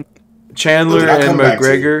 Chandler Look, I'll and come back to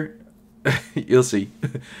McGregor, you'll see.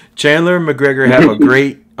 Chandler and McGregor have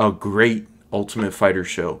a great Ultimate Fighter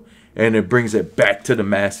show, and it brings it back to the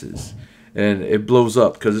masses, and it blows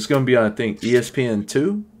up because it's gonna be on, I think,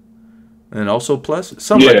 ESPN2. And also Plus,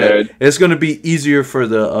 something like that. It's going to be easier for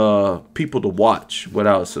the people to watch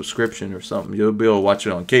without a subscription or something. You'll be able to watch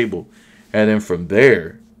it on cable. And then from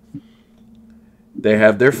there, they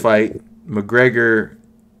have their fight. McGregor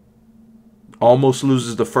almost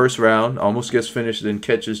loses the first round, almost gets finished, then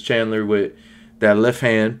catches Chandler with that left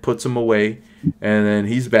hand, puts him away, and then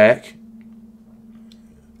he's back.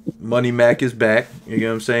 Money Mac is back, you know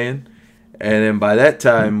what I'm saying? And then by that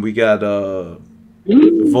time, we got...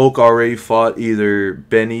 Volk already fought either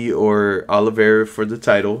Benny or Oliveira for the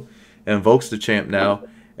title, and Volk's the champ now.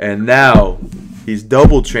 And now he's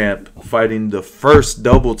double champ, fighting the first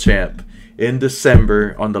double champ in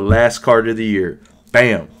December on the last card of the year.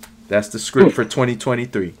 Bam. That's the script for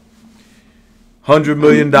 2023. $100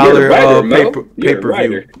 million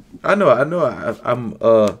pay-per-view. I know.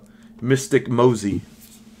 I'm Mystic Mosey.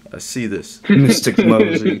 I see this. Mystic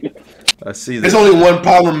Mosey. I see this. There's only one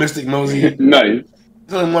problem, Mystic Mosey. Nice.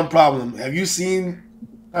 There's only one problem. Have you seen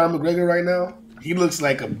Conor McGregor right now? He looks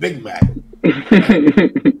like a Big Mac.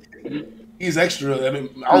 He's extra. I mean,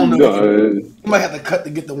 I don't know. He might have to cut to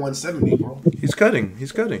get the 170, bro. He's cutting.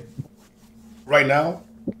 Right now?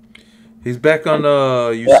 He's back on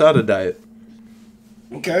USADA diet.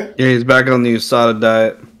 Okay. Yeah, he's back on the USADA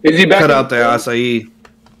diet. Is he back? Cut out the acai.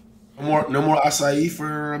 No more acai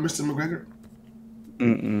for Mr. McGregor?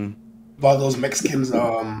 Mm-mm. About those Mexicans,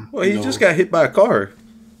 Well, he just got hit by a car.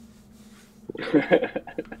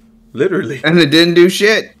 Literally. And it didn't do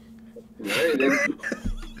shit.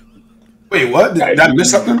 Wait, what? Did I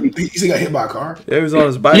miss something? He said he got hit by a car? Yeah, he was on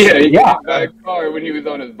his bicycle. Yeah, he got hit by a car when he was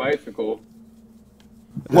on his bicycle.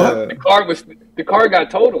 What? The car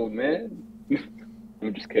got totaled, man.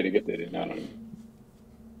 I'm just kidding. Get that in. I don't know.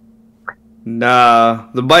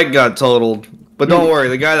 Nah, the bike got totaled. But don't worry,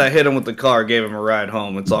 the guy that hit him with the car gave him a ride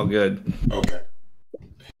home. It's all good. Okay.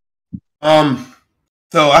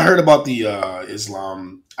 So I heard about the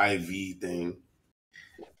Islam IV thing.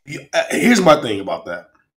 Here's my thing about that.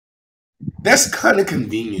 That's kind of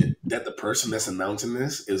convenient that the person that's announcing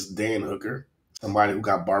this is Dan Hooker, somebody who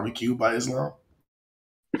got barbecued by Islam.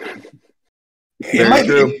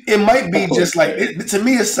 It might be just like to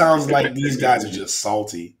me. It sounds like these guys are just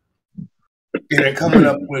salty, and they're coming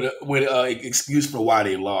up with an excuse for why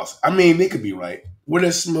they lost. I mean, they could be right. Where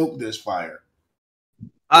there's smoke, there's fire.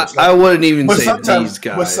 I wouldn't even say these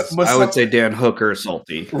guys. I would say Dan Hooker is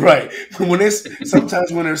salty. Right.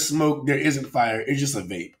 Sometimes when there's smoke, there isn't fire. It's just a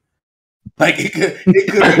vape. Like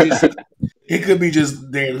it could be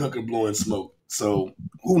just Dan Hooker blowing smoke. So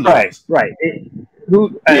who knows? Right. I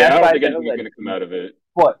don't think anything's going to come out of it.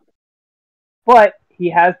 But he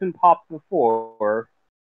has been popped before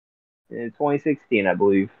in 2016, I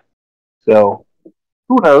believe. So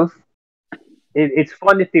who knows? It's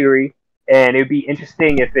fun to theory, and it'd be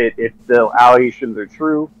interesting if the allegations are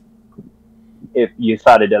true. If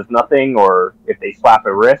USADA does nothing, or if they slap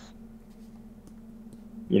a wrist,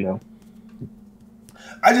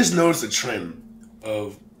 I just noticed a trend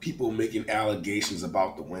of people making allegations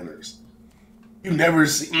about the winners. You never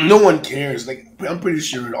see. No one cares. Like, I'm pretty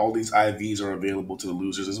sure all these IVs are available to the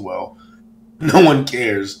losers as well. No one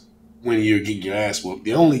cares when you're getting your ass whooped.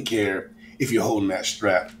 They only care if you're holding that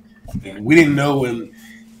strap. And we didn't know when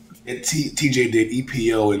TJ did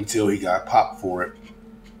EPO until he got popped for it.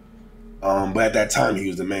 But at that time, he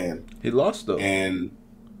was the man. He lost though, and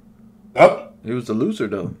he was the loser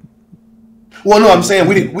though. Well, no, I'm saying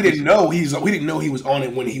we didn't know he was on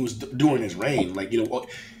it when he was doing his reign. Like, we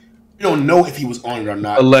don't know if he was on it or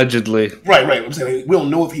not. Allegedly. Right. I'm saying we don't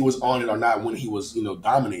know if he was on it or not when he was,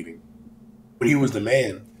 dominating. When he was the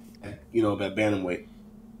man, at bantamweight.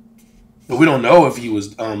 But we don't know if he was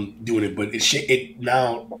doing it. But it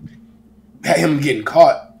now had him getting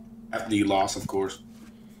caught after he lost, of course.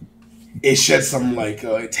 It sheds some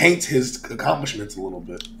it taints his accomplishments a little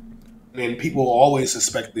bit. And people always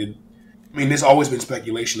suspected. I mean, there's always been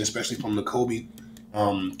speculation, especially from the Kobe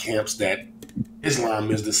camps, that Islam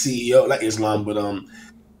is the CEO. Not Islam, but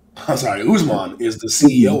Usman is the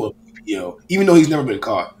CEO of EPO. Even though he's never been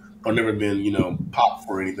caught or never been, popped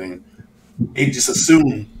for anything. They just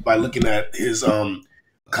assume by looking at his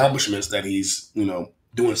accomplishments that he's,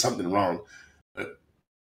 doing something wrong. But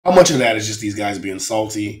how much of that is just these guys being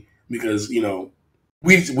salty? Because,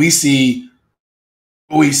 we see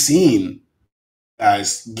what we've seen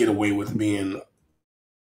guys get away with being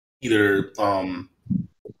either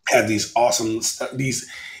have these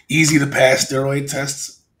easy to pass steroid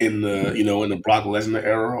tests in the in the Brock Lesnar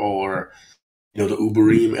era, or the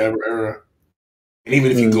Uberim era, and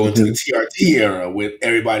even if you go into the TRT era with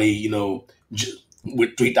everybody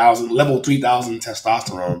with 3,000 level 3,000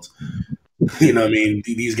 testosterones, what I mean,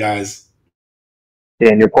 these guys.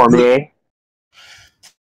 Daniel Cormier.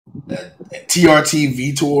 TRT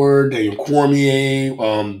Vitor, Daniel Cormier,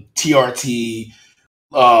 TRT,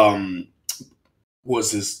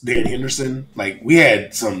 was this Dan Henderson? Like, we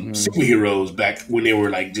had some superheroes back when they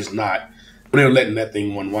were when they were letting that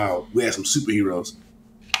thing run wild. We had some superheroes.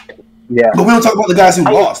 Yeah. But we don't talk about the guys who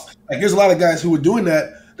lost. Like, there's a lot of guys who were doing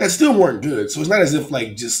that still weren't good. So it's not as if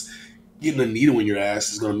just getting a needle in your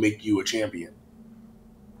ass is going to make you a champion.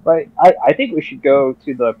 Right. I think we should go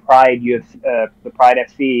to the Pride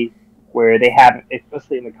FC where they have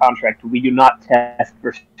explicitly in the contract, we do not test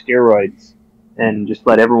for steroids and just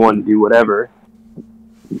let everyone do whatever.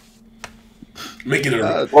 Make it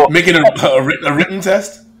a written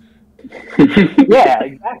test. Yeah,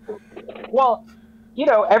 exactly. Well,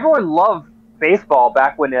 everyone loved baseball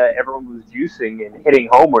back when everyone was juicing and hitting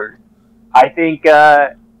homers. I think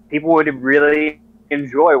people would really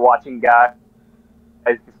enjoy watching guys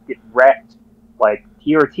just get wrecked, like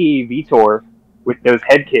TRT Vitor with those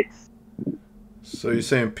head kicks. So you're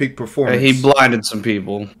saying peak performance? He blinded some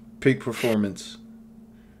people. Peak performance.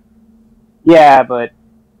 Yeah, but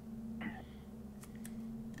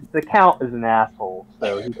the Count is an asshole,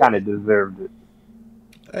 so he kind of deserved it.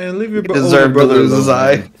 And leave your Deserved to lose his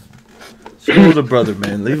eye. It's your older brother,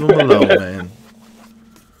 man. Leave him alone, man.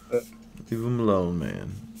 Leave him alone,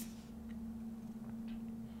 man.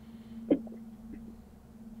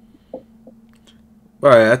 All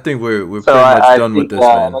right, I think we're pretty much done with this,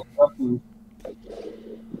 man.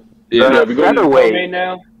 Yeah, we going to featherweight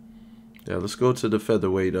now. Yeah, let's go to the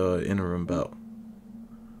featherweight interim bout.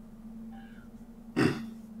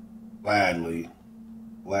 Gladly.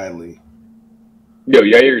 Yo,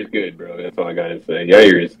 Yair is good, bro. That's all I gotta say.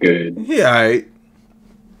 Yair is good. He alright.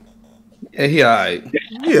 Yeah, he alright.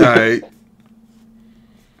 He alright.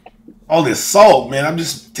 All this salt, man. I'm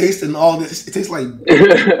just tasting all this. It tastes like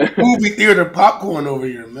movie theater popcorn over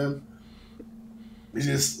here, man. It's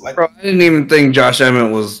just like... Bro, I didn't even think Josh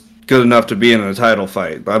Emmett was good enough to be in a title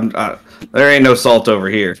fight. There ain't no salt over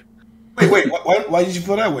here. Wait. Why did you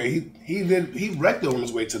feel that way? He wrecked on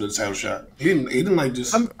his way to the title shot. He didn't like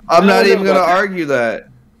just... I'm not even going to argue that.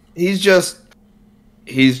 He's just...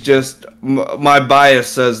 My bias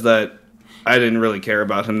says that I didn't really care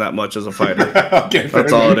about him that much as a fighter. Okay,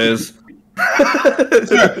 that's all it is.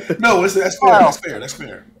 No, that's fair. That's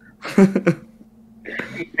fair. To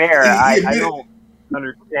be fair, I don't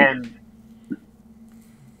understand.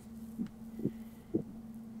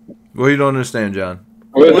 What you don't understand, John?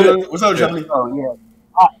 What's up, Johnny?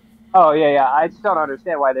 Oh yeah. I just don't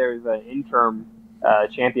understand why there's an interim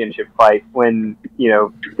championship fight when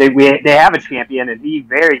they have a champion and he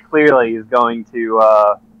very clearly is going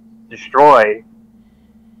to destroy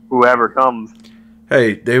whoever comes.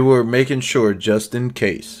 Hey, they were making sure just in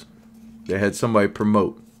case they had somebody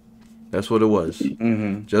promote. That's what it was.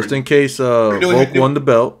 Mm-hmm. Just in case Volk won the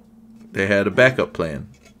belt, they had a backup plan.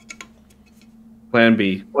 Plan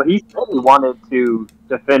B. Well, he said he wanted to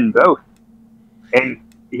defend both, and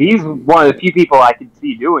he's one of the few people I could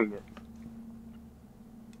see doing it.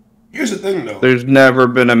 Here's the thing, though. There's never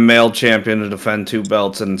been a male champion to defend 2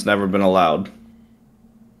 belts, and it's never been allowed.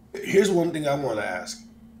 Here's one thing I want to ask.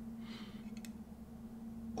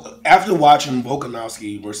 After watching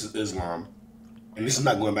Volkanovski versus Islam, and this is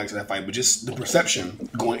not going back to that fight, but just the perception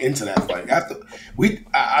going into that fight.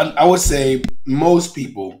 I would say most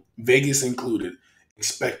people, Vegas included,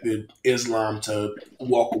 expected Islam to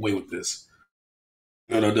walk away with this.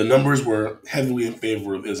 The numbers were heavily in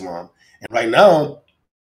favor of Islam. And right now,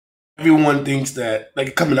 everyone thinks that,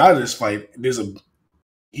 like, coming out of this fight, there's a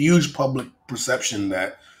huge public perception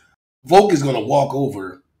that Volk is going to walk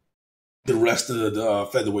over the rest of the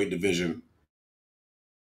featherweight division.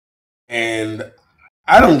 And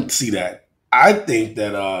I don't see that. I think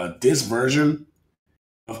that this version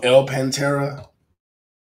of El Pantera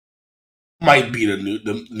might be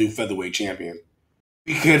the new featherweight champion.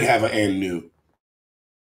 We could have an and new.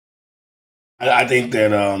 I think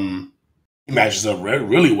that he matches up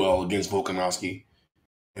really well against Volkanovski,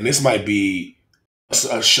 and this might be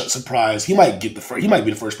a surprise. He might get He might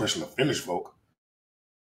be the first person to finish Volk.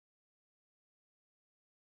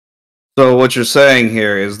 So what you're saying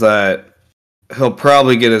here is that he'll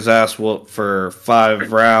probably get his ass whooped for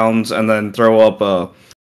 5 rounds and then throw up a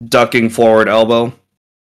ducking forward elbow.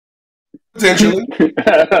 Potentially, you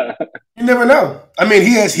never know. I mean,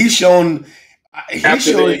 he's shown. He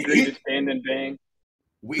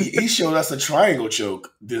showed us a triangle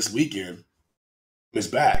choke this weekend. His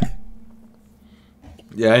back.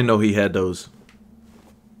 Yeah, I know he had those.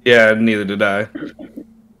 Yeah, neither did I.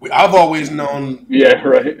 I've always known. Yeah,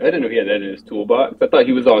 right. I didn't know he had that in his toolbox. I thought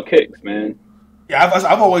he was all kicks, man. Yeah,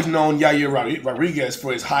 I've always known Yair Rodriguez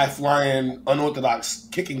for his high-flying, unorthodox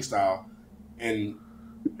kicking style, and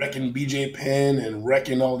wrecking BJ Penn and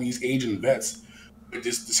wrecking all these Asian vets with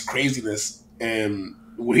this craziness. And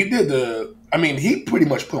what he did, he pretty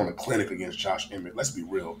much put on a clinic against Josh Emmett. Let's be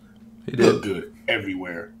real. He looked good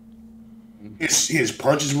everywhere. His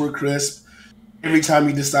punches were crisp. Every time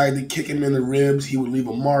he decided to kick him in the ribs, he would leave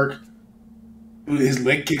a mark. His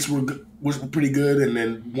leg kicks was pretty good. And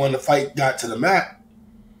then when the fight got to the mat,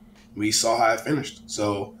 we saw how it finished.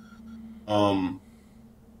 So,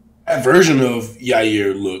 That version of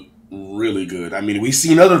Yair looked really good. I mean, we've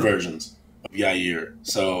seen other versions of Yair,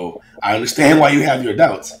 so I understand why you have your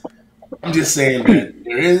doubts. I'm just saying that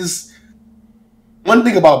there is one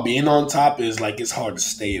thing about being on top is like it's hard to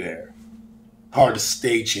stay there, hard to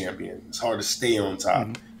stay champion. It's hard to stay on top.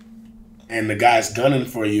 Mm-hmm. And the guys gunning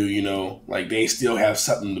for you, you know, like they still have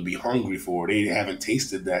something to be hungry for. They haven't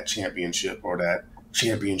tasted that championship or that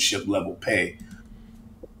championship level pay.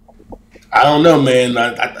 I don't know, man.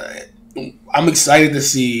 I'm excited to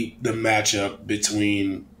see the matchup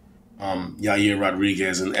between Yair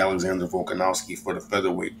Rodriguez and Alexander Volkanovski for the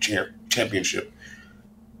featherweight championship.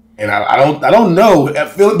 And I don't know. I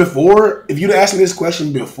feel it before. If you'd asked me this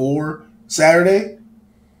question before Saturday,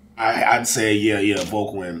 I'd say yeah,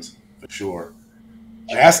 Volk wins for sure.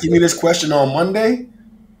 Asking me this question on Monday,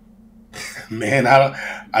 man,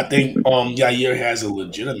 I think Yair has a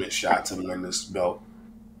legitimate shot to win this belt.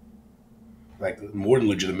 Like more than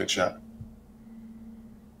legitimate shot.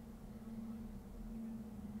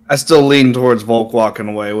 I still lean towards Volk walking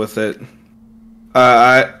away with it.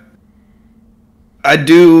 I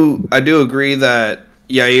do agree that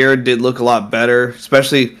Yair did look a lot better,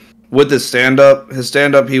 especially with his stand-up. His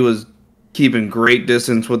stand-up, he was keeping great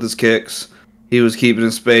distance with his kicks. He was keeping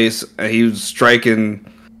his space. And he was striking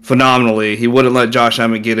phenomenally. He wouldn't let Josh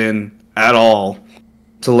Emmett get in at all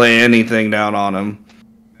to lay anything down on him.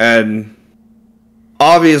 And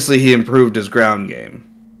obviously he improved his ground game.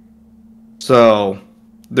 So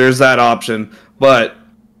there's that option. But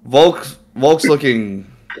Volk's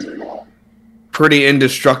looking pretty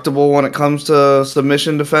indestructible when it comes to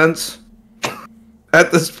submission defense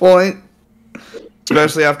at this point,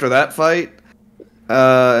 especially after that fight.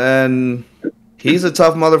 And he's a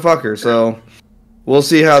tough motherfucker, so we'll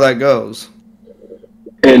see how that goes.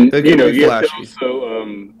 And, you know, you have to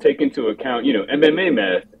also take into account, you know, MMA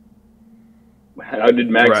math. How did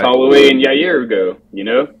Max Holloway and Yair go, you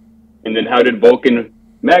know? And then how did Volk and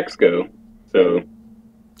Max go? So,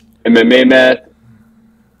 MMA math,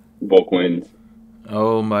 Volk wins.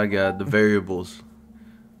 Oh my God, the variables.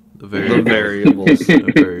 The variables.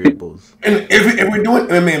 The variables. And if we're doing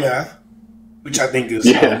MMA math, which I think is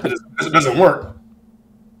it doesn't work,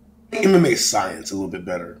 MMA science a little bit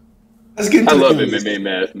better. Let's get into MMA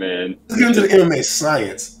math, man. Let's get into the MMA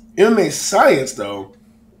science. MMA science, though,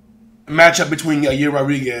 the matchup between Yair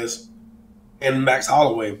Rodriguez and Max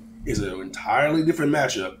Holloway is an entirely different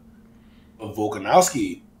matchup of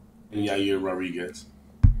Volkanovski and Yair Rodriguez.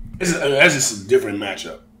 That's just a different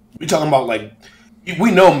matchup. We're talking about, like,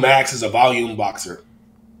 we know Max is a volume boxer.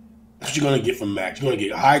 That's what you're going to get from Max. You're going to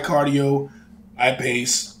get high cardio, high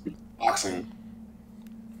pace boxing.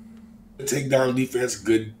 The takedown defense,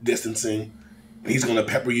 good distancing. And he's going to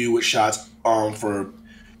pepper you with shots for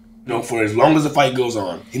as long as the fight goes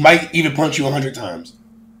on. He might even punch you 100 times.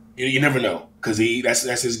 You never know, because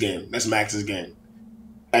that's his game. That's Max's game.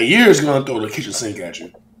 Yair is going to throw the kitchen sink at you.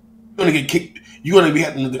 You're going to get kicked. You're going to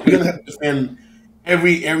have to defend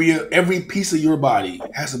every area, every piece of your body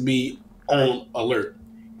has to be on alert.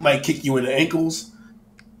 He might kick you in the ankles.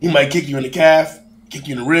 He might kick you in the calf, kick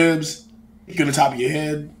you in the ribs, kick you in the top of your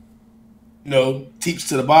head. You know, teeps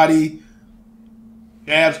to the body,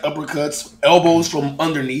 jabs, uppercuts, elbows from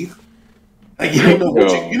underneath. Like you don't know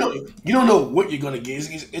what you don't know what you're going to get.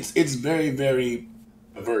 It's very, very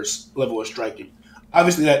diverse level of striking.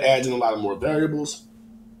 Obviously, that adds in a lot of more variables.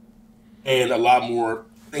 And a lot more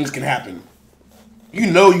things can happen.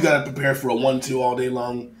 You know you got to prepare for a 1-2 all day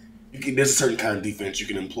long. There's a certain kind of defense you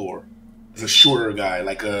can employ. As a shorter guy,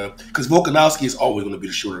 because Volkanovski is always going to be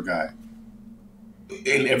the shorter guy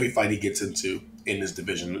in every fight he gets into in this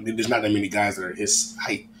division. There's not that many guys that are his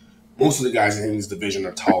height. Most of the guys in this division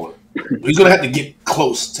are taller. He's going to have to get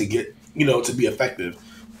close to get, to be effective.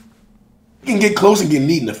 He can get close and get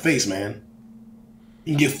kneed in the face, man.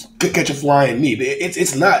 You can catch a flying knee.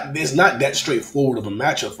 It's not that straightforward of a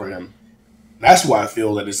matchup for him. That's why I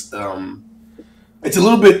feel that it's a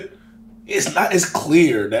little bit. It's not as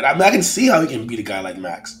clear that I can see how he can beat a guy like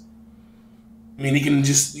Max. I mean, he can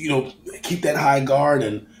just keep that high guard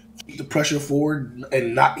and keep the pressure forward,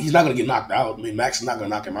 and he's not going to get knocked out. I mean, Max is not going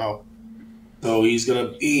to knock him out. So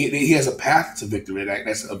he has a path to victory.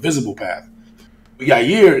 That's a visible path. But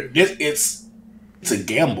Yair, it's a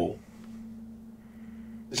gamble.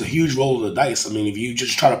 It's a huge roll of the dice. I mean, if you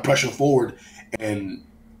just try to pressure forward and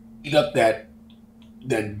eat up that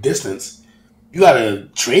distance, you got to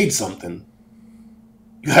trade something.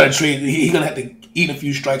 You got to trade. He's gonna have to eat a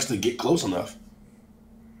few strikes to get close enough.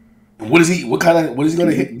 And what is he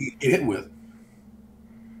gonna get hit with?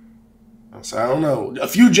 So I don't know. A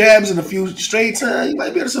few jabs and a few straights, you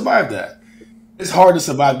might be able to survive that. It's hard to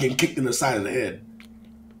survive getting kicked in the side of the head.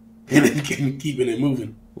 and keeping it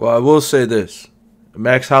moving. Well, I will say this: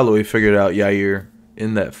 Max Holloway figured out Yair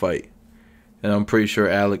in that fight, and I'm pretty sure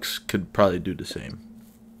Alex could probably do the same.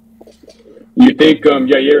 You think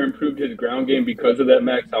Yair improved his ground game because of that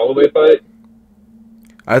Max Holloway fight?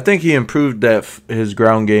 I think he improved his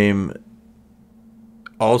ground game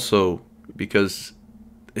also because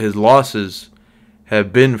his losses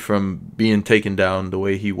have been from being taken down the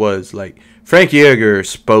way he was. Like, Frankie Edgar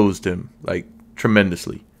exposed him, like,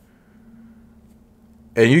 tremendously.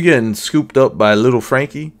 And you getting scooped up by little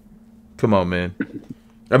Frankie? Come on, man.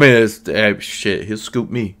 I mean, shit, he'll scoop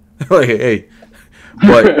me. Like, hey.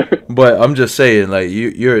 But I'm just saying, like,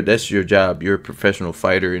 that's your job. You're a professional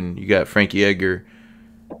fighter, and you got Frankie Edgar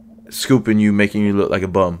scooping you, making you look like a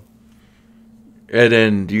bum. And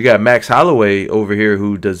then you got Max Holloway over here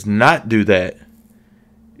who does not do that.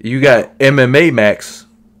 You got MMA Max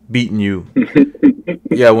beating you.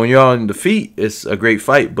 Yeah, when you're on the feet, it's a great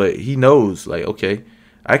fight, but he knows, like, okay,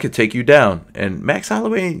 I could take you down. And Max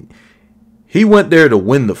Holloway, he went there to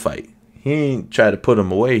win the fight. He ain't try to put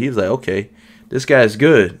him away. He was like, okay, this guy's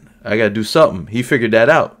good. I got to do something. He figured that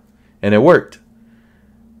out, and it worked.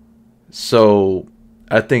 So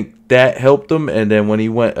I think that helped him. And then when he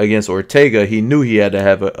went against Ortega, he knew he had to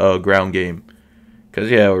have a ground game. Because,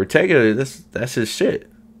 yeah, Ortega, that's his shit.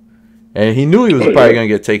 And he knew he was probably going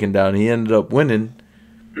to get taken down. He ended up winning,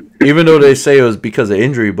 even though they say it was because of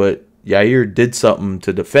injury. But Yair did something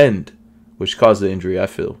to defend, which caused the injury, I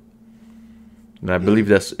feel. And I believe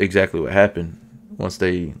that's exactly what happened once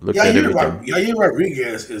they looked at everything. Yair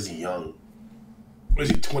Rodriguez is young. What is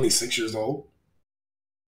he, 26 years old?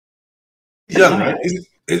 He's young, right?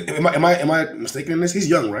 Am I mistaken in this? He's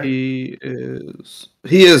young, right? He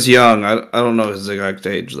is young. I don't know his exact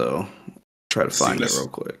age, though. Try to find it real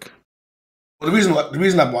quick. Well, the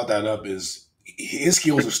reason I brought that up is his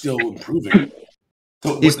skills are still improving.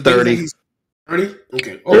 So he's 30. He's 30?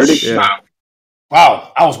 Okay. Oh, 30? Yeah.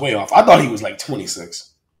 Wow, I was way off. I thought he was like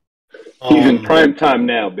 26. He's in prime time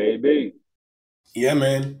now, baby. Yeah,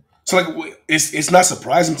 man. So like, it's not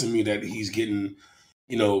surprising to me that he's getting,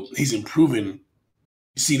 he's improving.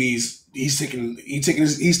 You see he's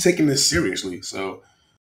taking this seriously. So,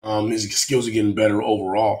 his skills are getting better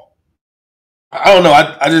overall. I don't know.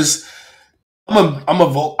 I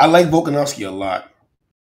like Volkanovski a lot.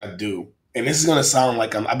 I do. And this is gonna sound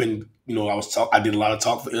like I did a lot of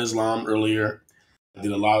talk for Islam earlier. I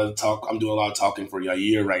did a lot of talk. I'm doing a lot of talking for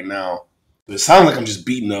Yair right now. It sounds like I'm just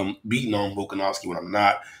beating on Volkanovski when I'm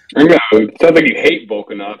not. I know. It sounds like you hate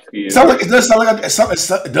Volkanovski. It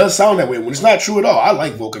does sound that way when it's not true at all. I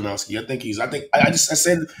like Volkanovski. I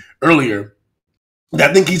said earlier that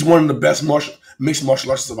I think he's one of the best mixed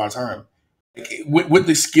martial artists of our time. With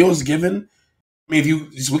the skills given, I mean, if you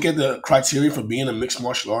just look at the criteria for being a mixed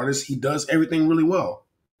martial artist, he does everything really well.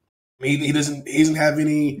 I mean, he doesn't have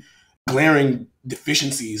any glaring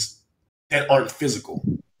deficiencies that aren't physical.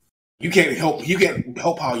 You can't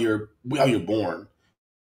help how you're born,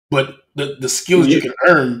 but the skills you can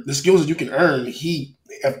earn,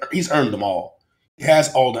 he's earned them all. He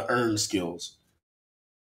has all the earned skills.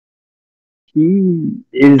 Do you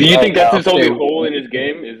think that's his only hole in his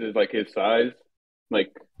game? Is it like his size,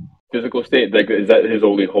 like physical state? Like, is that his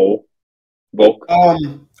only hole? Bulk? I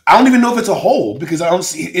don't even know if it's a hole because I don't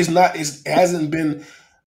see. It hasn't been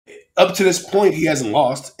up to this point. He hasn't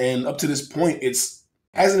lost, and up to this point,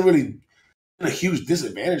 hasn't really been a huge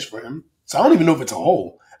disadvantage for him. So I don't even know if it's a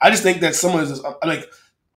hole. I just think that some of this, like,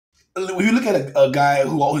 when you look at a guy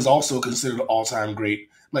who is also considered an all-time great,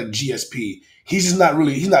 like GSP, he's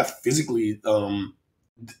not physically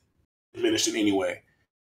diminished in any way.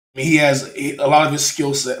 I mean, he has a lot of his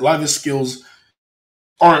skills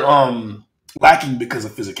aren't lacking because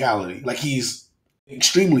of physicality. Like, he's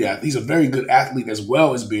a very good athlete as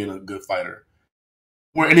well as being a good fighter.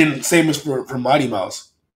 And then same as for Mighty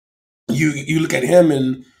Mouse. You look at him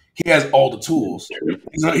and he has all the tools.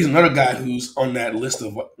 He's another guy who's on that list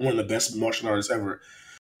of one of the best martial artists ever.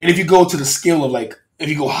 And if you go to the scale of, like, if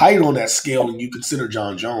you go higher on that scale and you consider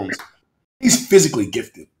John Jones, he's physically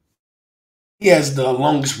gifted. He has the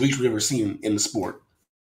longest reach we've ever seen in the sport.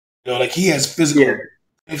 Like, he has physical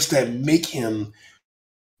gifts that make him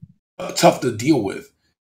tough to deal with.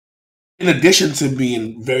 In addition to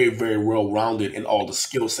being very, very well-rounded in all the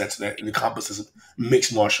skill sets that encompasses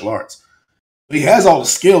mixed martial arts. But he has all the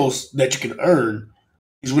skills that you can earn.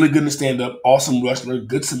 He's really good in stand-up, awesome wrestler,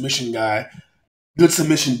 good submission guy, good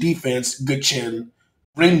submission defense, good chin,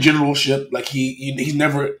 ring generalship. Like, he's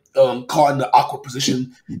never caught in the awkward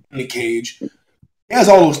position in the cage. He has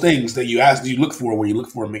all those things that you look for when you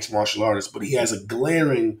look for a mixed martial artist. But he has a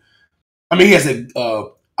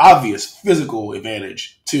obvious physical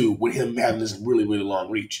advantage too, with him having this really, really long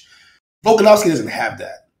reach. Volkanovski doesn't have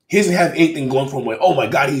that. He doesn't have anything going for him like, oh my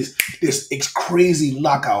God, he's this crazy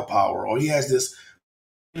knockout power, or he has this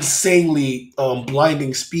insanely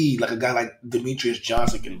blinding speed like a guy like Demetrius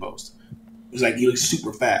Johnson can boast. He's like, he looks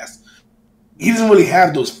super fast. He doesn't really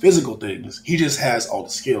have those physical things. He just has all the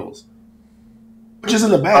skills, which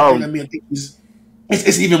isn't a bad thing. I mean, I think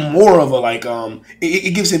it's even more of a like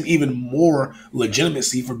it gives him even more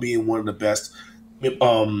legitimacy for being one of the best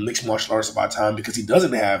mixed martial artists of our time, because he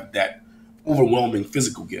doesn't have that overwhelming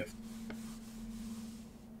physical gift.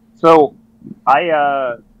 So,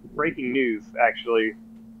 breaking news actually.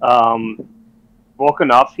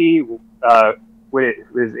 Volkanovski, with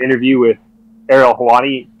his interview with Ariel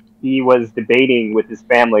Helwani, he was debating with his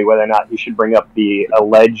family whether or not he should bring up the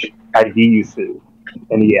alleged IV usage,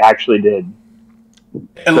 and he actually did.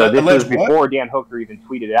 So this was before Dan Hooker even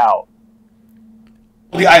tweeted out.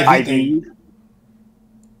 The IV thing.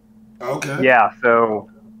 Okay. Yeah, so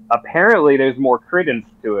apparently there's more credence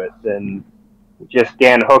to it than just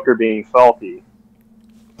Dan Hooker being salty.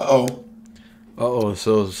 So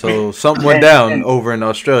something went down over in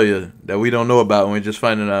Australia that we don't know about and we're just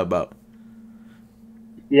finding out about.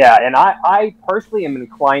 Yeah, and I personally am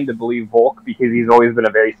inclined to believe Volk because he's always been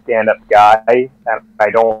a very stand-up guy, and I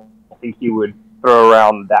don't think he would throw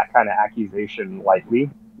around that kind of accusation lightly.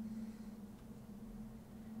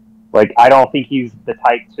 Like, I don't think he's the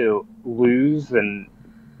type to lose and,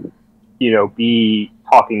 be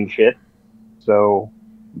talking shit. So,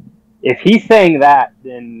 if he's saying that,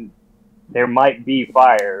 then there might be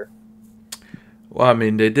fire. Well, I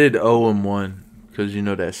mean, they did owe him one because,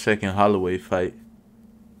 that second Holloway fight.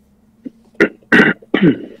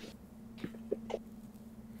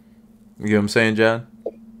 You get what I'm saying, John?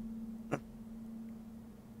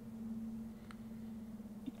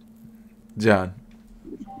 John.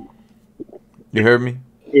 You heard me?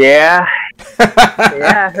 Yeah.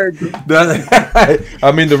 Yeah, I heard you.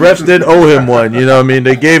 I mean, the refs did owe him one.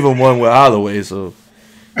 They gave him one with Holloway, so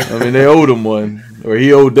they owed him one, or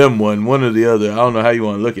he owed them one or the other. I don't know how you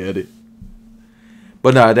want to look at it.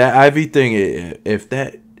 But nah, that IV thing, if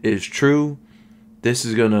that is true, this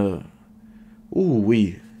is gonna,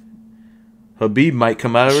 Habib might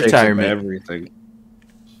come out of retirement. Everything.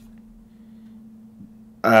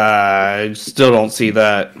 I still don't see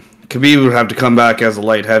that. Khabib would have to come back as a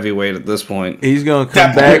light heavyweight at this point. He's gonna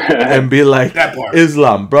come back and be like,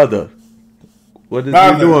 Islam, brother. What is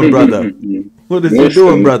he doing, brother? What is he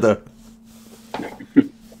doing, brother?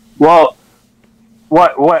 Well,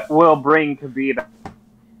 what will bring Khabib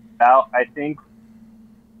out, I think,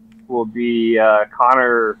 will be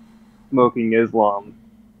Conor smoking Islam.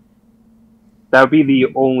 That would be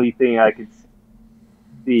the only thing I could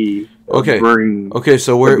see. Okay,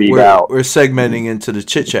 so we're segmenting into the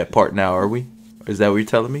chit chat part now, are we? Is that what you're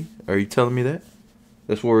telling me? Are you telling me that?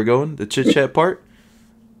 That's where we're going? The chit chat part?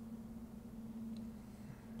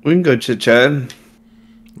 We can go chit chat.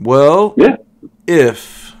 Well,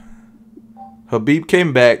 if Habib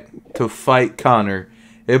came back to fight Conor,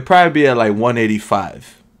 it'd probably be at like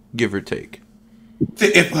 185, give or take.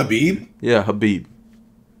 If Habib? Yeah, Habib.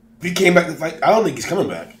 If he came back to fight, I don't think he's coming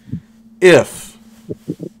back. If.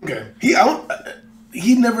 Okay.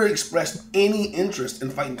 He never expressed any interest in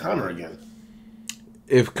fighting Conor again.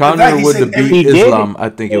 If Conor would have beat Islam, I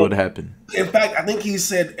think it would happen. In fact, I think he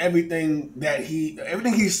said everything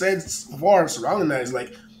he said so far surrounding that is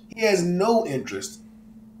like he has no interest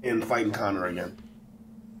in fighting Conor again.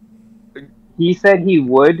 He said he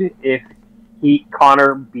would if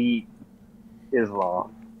Conor beat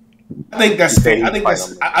Islam. I think that's fake. I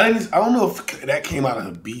don't know if that came out of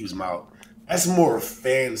Habib's mouth. That's more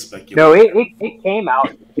fan speculation. No, it came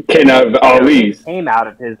out. It came out of Ali's. It came out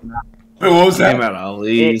of his mouth. Wait, what was that? Came out of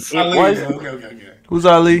Ali's. It was. Okay. Who's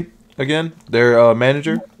Ali again? Their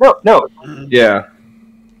manager? No. Yeah.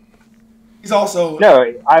 He's also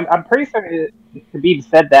I'm pretty certain Khabib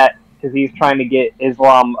said that because he's trying to get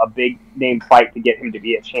Islam a big name fight to get him to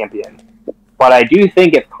be a champion. But I do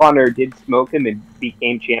think if Conor did smoke him and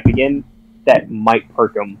became champion, that might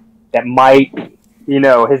perk him. That might,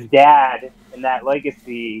 his dad and that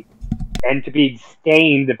legacy, and to be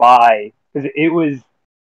stained by, because it was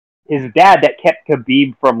his dad that kept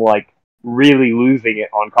Khabib from like really losing it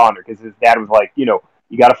on Conor, because his dad was like, you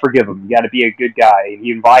got to forgive him, you got to be a good guy, and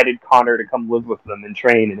he invited Conor to come live with them and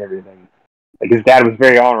train and everything. Like, his dad was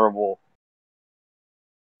very honorable.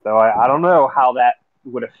 So I don't know how that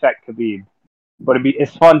would affect Khabib, but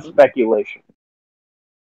it's fun speculation.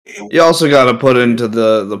 You also got to put into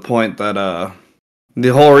the point that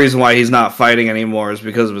the whole reason why he's not fighting anymore is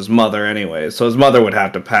because of his mother anyway. So his mother would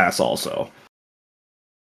have to pass also.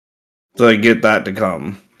 to get that to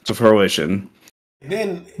come to fruition.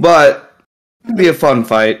 Then, but it'd be a fun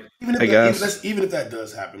fight, I guess. Even if that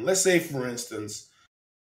does happen, let's say, for instance,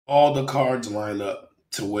 all the cards line up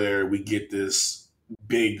to where we get this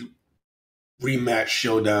big rematch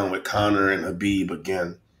showdown with Conor and Khabib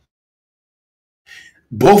again.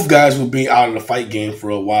 Both guys will be out of the fight game for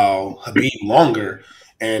a while. Khabib longer,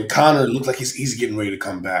 and Conor looks like he's getting ready to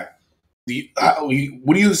come back. What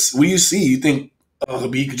do you see? You think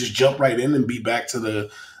Khabib could just jump right in and be back to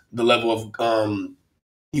the level of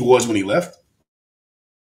he was when he left?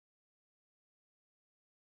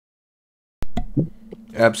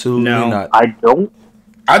 Absolutely not. I don't.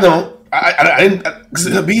 I didn't. Because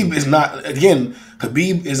Khabib is not. Again,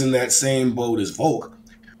 Khabib is in that same boat as Volk,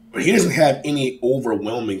 but he doesn't have any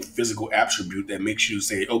overwhelming physical attribute that makes you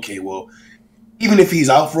say, okay, well, even if he's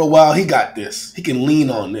out for a while, he got this. He can lean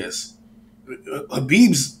on this.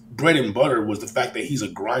 Khabib's bread and butter was the fact that he's a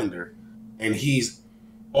grinder, and he's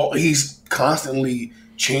constantly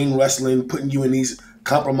chain wrestling, putting you in these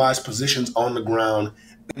compromised positions on the ground,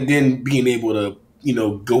 and then being able to,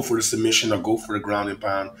 go for the submission or go for the ground and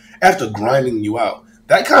pound after grinding you out.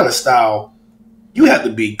 That kind of style, you have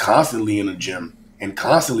to be constantly in the gym and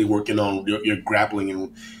constantly working on your grappling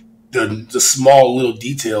and the small little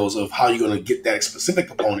details of how you're going to get that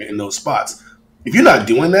specific opponent in those spots. If you're not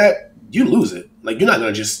doing that, you lose it. Like, you're not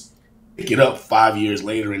going to just pick it up 5 years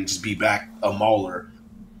later and just be back a mauler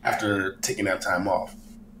after taking that time off.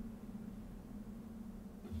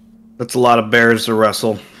 That's a lot of bears to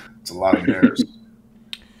wrestle. It's a lot of bears.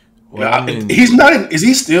 Well, he's not. Is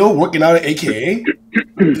he still working out at AKA?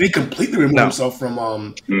 Did he completely remove himself from?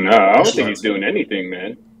 No, I don't think he's doing anything,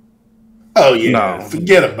 man. Oh yeah, no.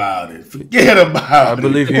 Forget about it. I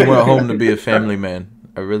believe he went home to be a family man.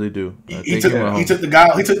 I really do. He took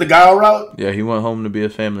the guy route. Yeah, he went home to be a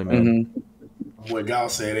family man. Mm-hmm. Boy, Gal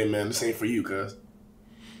said, "Hey man, this ain't for you, cuz."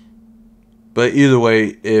 But either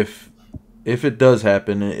way, if it does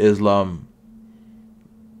happen and Islam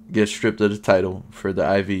gets stripped of the title for the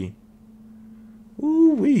IV,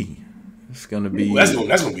 it's gonna be that's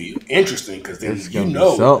gonna be interesting, because then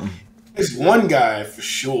there's one guy for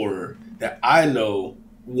sure that I know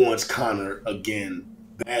wants Conor again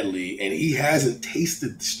badly, and he hasn't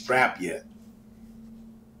tasted the strap yet.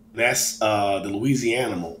 That's the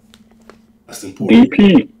Louisianimal. That's important.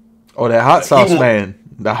 DP. Oh, that hot sauce man.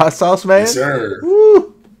 The hot sauce man? Yes, sir.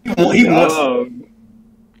 Woo.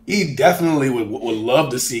 He definitely would love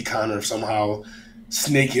to see Conor somehow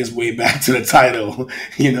snake his way back to the title.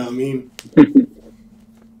 You know what I mean?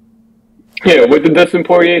 Yeah, what did Dustin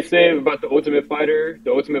Poirier say about the Ultimate Fighter?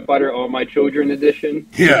 The Ultimate Fighter All My Children edition?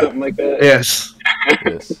 Yeah. Something like that? Yes.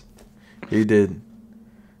 Yes. He did.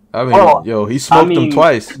 I mean, he smoked him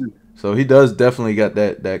twice. So he does definitely got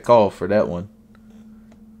that call for that one.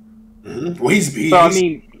 Mm-hmm. Well,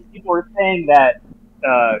 people were saying that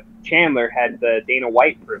Chandler had the Dana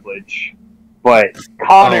White privilege, but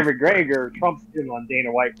Conor McGregor trumps him on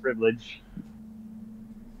Dana White privilege.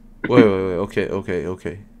 Wait.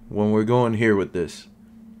 Okay. When we're going here with this,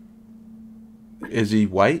 is he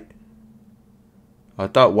white? I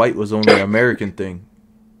thought white was only an American thing.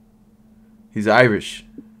 He's Irish.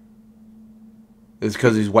 Is it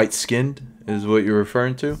because he's white-skinned, is what you're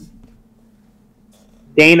referring to?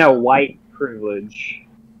 Dana White privilege.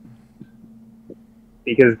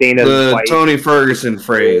 Because Dana's white. The Tony Ferguson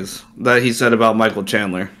phrase that he said about Michael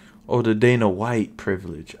Chandler. Oh, the Dana White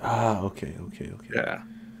privilege. Okay. Yeah.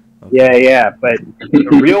 Okay. Yeah, but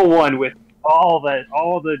the real one with all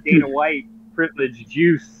the Dana White privilege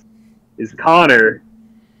juice is Conor,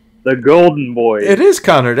 the golden boy. It is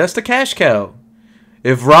Conor. That's the cash cow.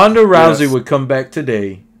 If Ronda Rousey would come back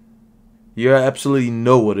today, you absolutely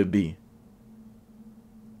know what it'd be.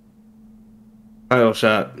 Title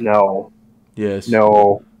shot. No. Yes.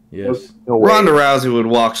 No. Yes. No way. Ronda Rousey would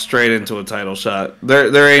walk straight into a title shot.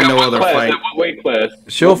 There ain't no other fight. What weight class?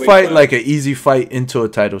 She'll fight like an easy fight into a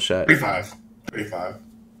title shot. 35.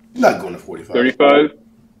 You're not going to 45. 35?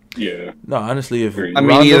 Yeah. No, honestly, if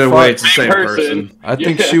either way, it's the same person. I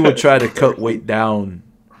think she would try to cut weight down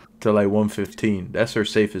to like 115. That's her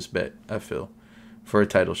safest bet, I feel, for a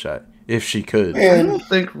title shot. If she could. I don't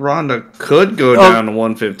think Ronda could go down to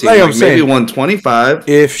 115. Like I'm saying, maybe 125.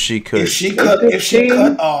 If she could. If she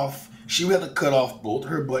cut off, she would have to cut off both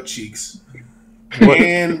her butt cheeks.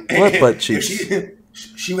 What butt cheeks?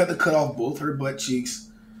 She would have to cut off both her butt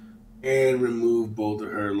cheeks and remove both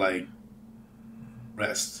of her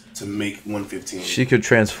breasts to make 115. She could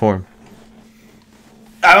transform.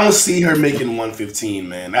 I don't see her making 115,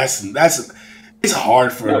 man. It's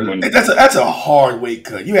hard for her. That's a hard weight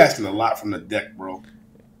cut. You're asking a lot from the deck, bro.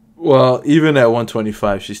 Well, even at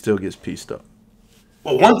 125, she still gets pieced up.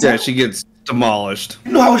 Well, one time, Yeah, she gets demolished.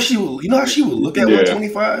 You know how she would look at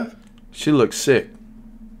 125? She looks sick.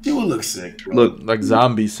 She would look sick, bro. Look like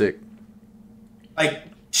zombie sick. Like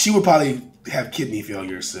she would probably have kidney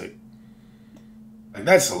failure sick. Like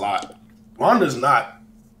that's a lot. Ronda's not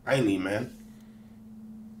tiny, man.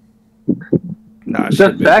 Nah, The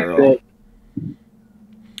fact that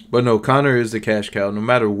But no, Conor is the cash cow. No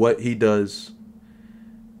matter what he does,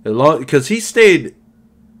 because he stayed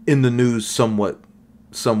in the news somewhat,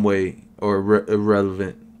 some way, or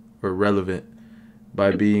relevant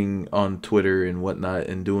by being on Twitter and whatnot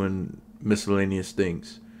and doing miscellaneous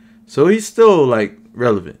things. So he's still like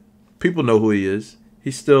relevant. People know who he is.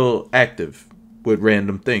 He's still active with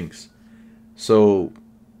random things. So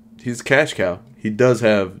he's a cash cow. He does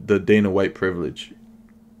have the Dana White privilege.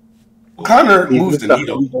 Well, Conor moves the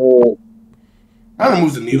needle. Conor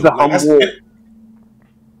moves the needle.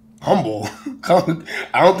 Humble.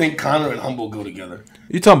 I don't think Conor and humble go together.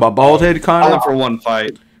 You talking about bald-headed Conor? Only for one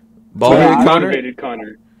fight. Bald-headed Conor? Motivated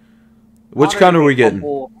Conor. Which Conor are we getting?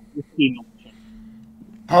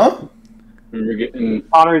 Huh? We're getting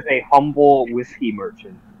Conor is a humble whiskey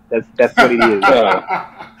merchant. That's what he is.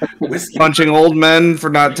 Whiskey. Punching old men for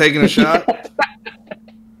not taking a shot.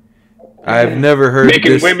 I've never heard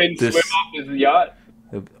making this, women swim off his yacht.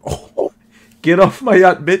 Oh, get off my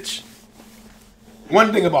yacht, bitch.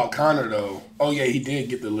 One thing about Conor, though, oh yeah, he did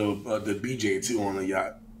get the little the BJ too on the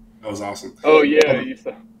yacht. That was awesome. Oh yeah, you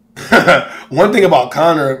saw. One thing about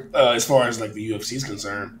Conor, as far as like the UFC is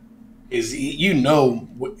concerned, is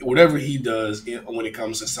whatever he does when it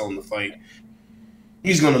comes to selling the fight,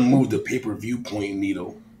 he's gonna move the pay-per-view point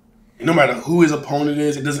needle. And no matter who his opponent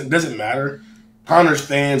is, it doesn't matter. Conor's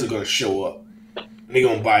fans are gonna show up. They're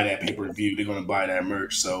gonna buy that pay-per-view. They're gonna buy that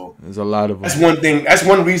merch. So there's a lot of them. That's one thing. That's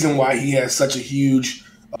one reason why he has such a huge,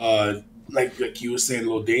 like you were saying,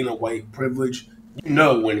 little Dana White privilege. You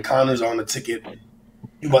know, when Conor's on the ticket,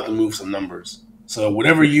 you about to move some numbers. So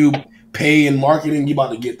whatever you pay in marketing, you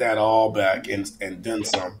about to get that all back and then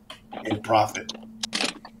some in profit.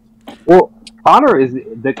 Well, Conor is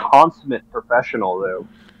the consummate professional, though.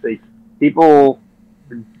 Like, people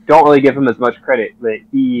don't really give him as much credit, but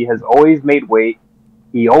he has always made weight.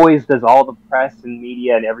 He always does all the press and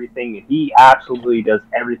media and everything, and he absolutely does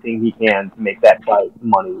everything he can to make that fight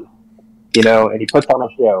money. You know, and he puts on a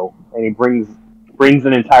show, and he brings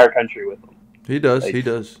an entire country with him. He does. He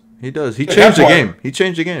changed the game. He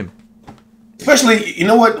changed the game. Especially, you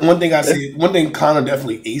know what? One thing Conor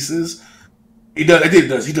definitely aces. He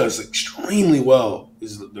does extremely well.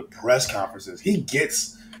 Is the press conferences. He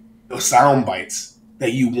gets the sound bites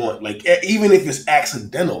that you want. Like, even if it's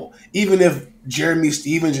accidental, even if Jeremy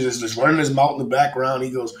Stevens is just running his mouth in the background,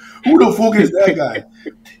 he goes, "Who the fuck is that guy?"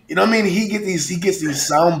 You know what I mean? He gets these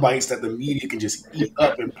sound bites that the media can just eat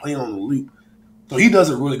up and play on the loop. So he does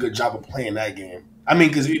a really good job of playing that game. I mean,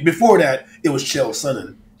 because before that, it was Chael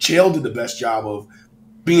Sonnen. Chael did the best job of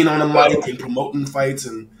being on the mic and promoting fights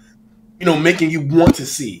and, you know, making you want to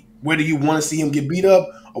see. Whether you want to see him get beat up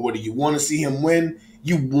or whether you want to see him win,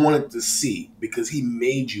 you wanted to see because he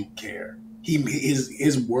made you care.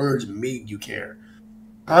 His words made you care.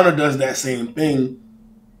 Conor does that same thing,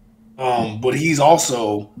 but he's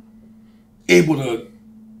also able to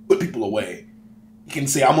put people away. He can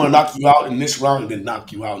say, "I'm going to knock you out in this round," and then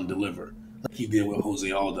knock you out and deliver, like he did with Jose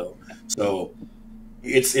Aldo. So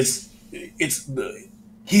he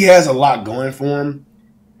has a lot going for him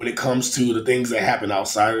when it comes to the things that happen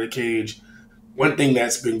outside of the cage. One thing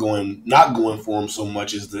that's been not going for him so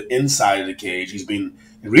much is the inside of the cage. He's been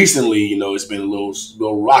recently, you know, it's been a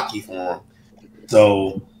little rocky for him.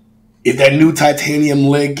 So if that new titanium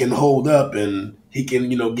leg can hold up and he can,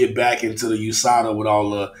 you know, get back into the USADA with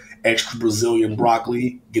all the extra Brazilian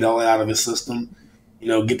broccoli, get all that out of his system, you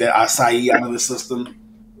know, get that acai out of his system.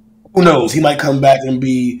 Who knows? He might come back and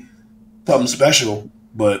be something special.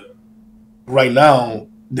 But right now,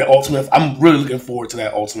 I'm really looking forward to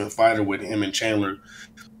that Ultimate Fighter with him and Chandler.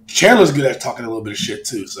 Chandler's good at talking a little bit of shit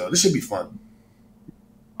too, so this should be fun.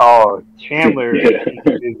 Oh, Chandler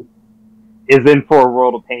is in for a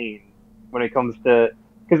world of pain when it comes to,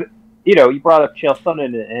 because, you know, you brought up Chael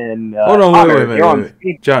Sonnen and hold on,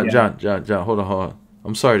 wait. John, hold on.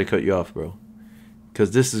 I'm sorry to cut you off, bro,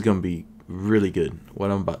 because this is gonna be really good.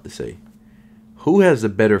 What I'm about to say. Who has the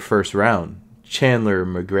better first round, Chandler or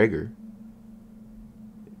McGregor?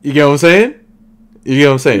 You get what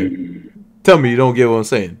I'm saying? Tell me you don't get what I'm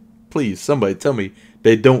saying. Please, somebody tell me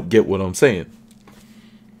they don't get what I'm saying.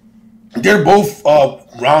 They're both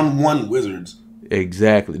round one wizards.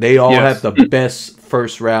 Exactly. They all have the best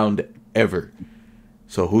first round ever.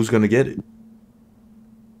 So who's going to get it?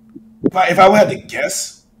 If I would have to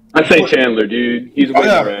guess, I'd say Chandler, dude. He's way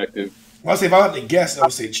more active. I'll say if I had to guess, I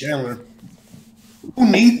would say Chandler.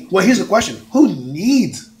 Well, here's the question: who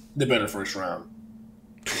needs the better first round?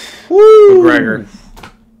 McGregor.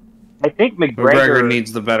 I think McGregor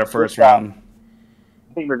needs the better first round.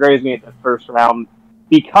 I think McGregor's going to get the first round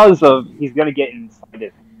because of he's going to get inside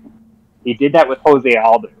it. He did that with Jose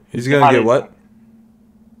Aldo. He's going to get what?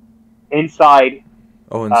 Inside.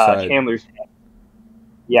 Oh, inside. Chandler's head.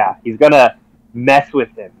 Yeah, he's going to mess with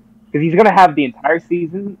him because he's going to have the entire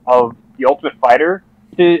season of The Ultimate Fighter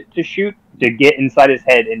to shoot, to get inside his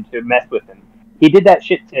head and to mess with him. He did that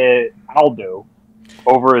shit to Aldo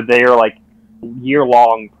over their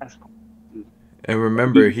year-long press conference. And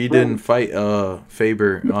remember, he didn't fight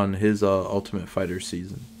Faber on his Ultimate Fighter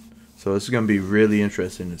season. So it's going to be really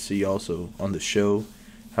interesting to see also on the show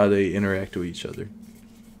how they interact with each other.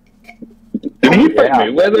 Did he fight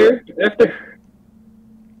Mayweather after?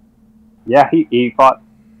 Yeah, he fought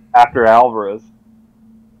after Alvarez.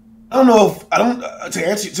 I don't know if to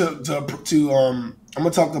answer I'm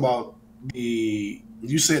gonna talk about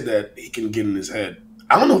you said that he can get in his head.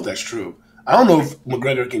 I don't know if that's true. I don't know if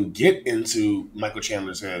McGregor can get into Michael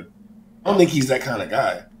Chandler's head. I don't think he's that kind of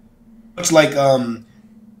guy. Much like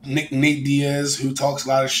Nate Diaz, who talks a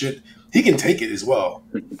lot of shit, he can take it as well.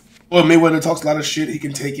 Or Mayweather talks a lot of shit, he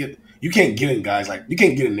can take it. You can't get in guys you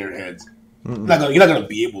can't get in their heads. You're not gonna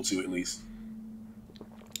be able to, at least.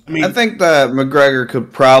 I think that McGregor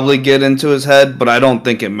could probably get into his head, but I don't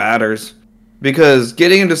think it matters. Because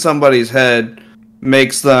getting into somebody's head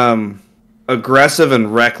makes them aggressive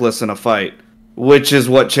and reckless in a fight, which is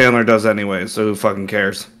what Chandler does anyway, so who fucking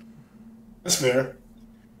cares? That's fair.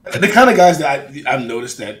 The kind of guys that I've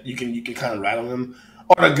noticed that you can kind of rattle them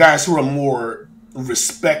are the guys who are more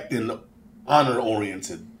respect and honor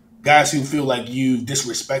oriented. Guys who feel like you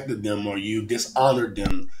disrespected them or you dishonored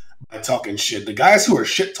them by talking shit. The guys who are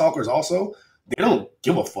shit talkers also, they don't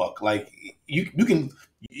give a fuck. Like you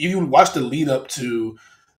watch the lead up to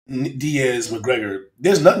Diaz McGregor.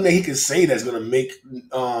 There's nothing that he can say that's gonna make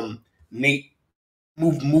Nate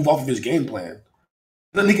move off of his game plan.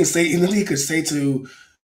 Nothing he could say to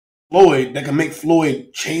Floyd that can make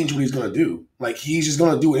Floyd change what he's gonna do. Like he's just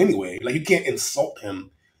gonna do it anyway. Like you can't insult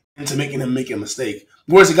him into making him make a mistake.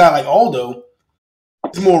 Whereas a guy like Aldo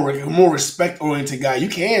is more respect oriented guy. You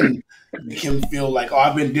can make him feel like, oh,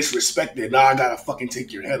 I've been disrespected. Now I gotta fucking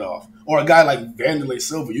take your head off. Or a guy like Vanderlei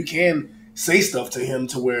Silva, you can say stuff to him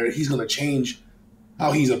to where he's gonna change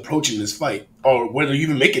how he's approaching this fight, or whether you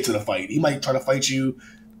even make it to the fight. He might try to fight you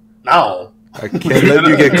now. I can't let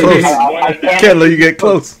you get close. I can't let you get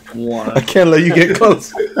close. I can't let you get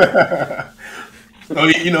close.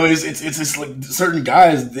 It's just like certain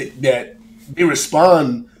guys that they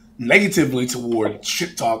respond negatively toward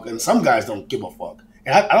shit talk, and some guys don't give a fuck.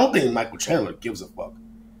 And I don't think Michael Chandler gives a fuck.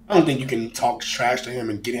 I don't think you can talk trash to him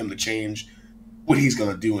and get him to change what he's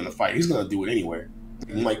gonna do in the fight. He's gonna do it anyway.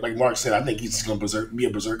 And like Mark said, I think he's just gonna be a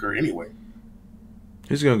berserker anyway.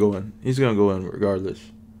 He's gonna go in. He's gonna go in regardless.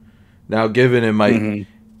 Now, given it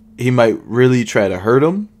he might really try to hurt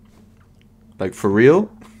him, like for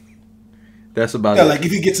real. That's about it. Like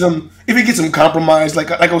if he gets him compromised,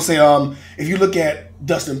 like I was say, if you look at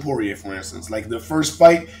Dustin Poirier, for instance, like the first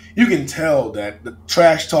fight, you can tell that the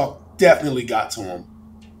trash talk definitely got to him.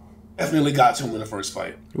 Definitely got to him in the first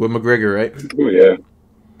fight. With McGregor, right? Oh yeah.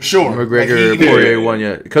 Sure. McGregor, Poirier won,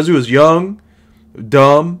 yeah. Because he was young,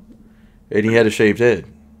 dumb, and he had a shaved head.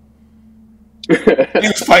 He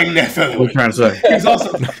was fighting that featherweight. What are you trying to say?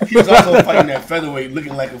 He was also fighting that featherweight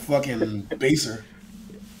looking like a fucking baser.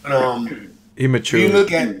 But, he matured. If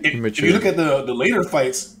you look at the later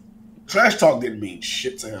fights, trash talk didn't mean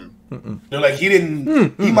shit to him. They're like he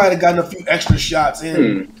might have gotten a few extra shots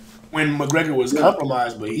in when McGregor was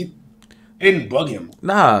compromised, but it didn't bug him.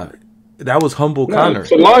 Nah, that was humble Connor.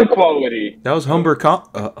 Salon quality. That was humble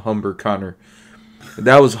Connor.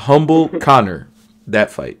 That was humble Connor.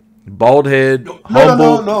 That fight, bald head,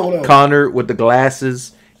 humble Connor with the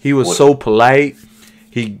glasses. He was so polite.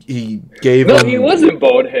 He gave him. No, he wasn't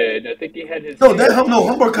bald head. I think he had his.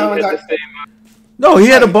 Humble Connor got. No, he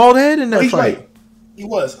had a bald head in that fight. Right. He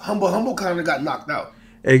was humble Connor got knocked out.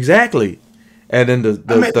 Exactly, and then the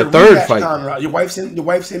third fight. Connor, your wife sent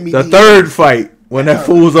me the third fight when that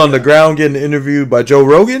fool was on the ground getting interviewed by Joe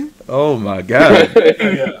Rogan. Oh my god,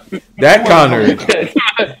 that Connor,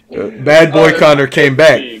 bad boy Connor came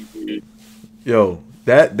back. Yo,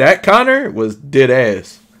 that Connor was dead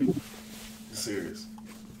ass. Serious.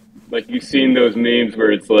 Like you've seen those memes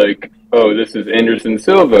where it's like, oh, this is Anderson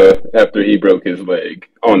Silva after he broke his leg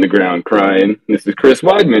on the ground crying. This is Chris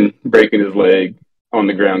Weidman breaking his leg on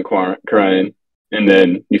the ground crying. And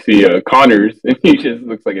then you see Connors, and he just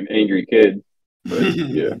looks like an angry kid. But,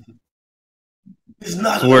 yeah. It's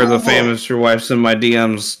not where the famous "your wife's in my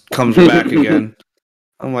DMs" comes back again.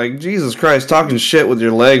 I'm like, Jesus Christ, talking shit with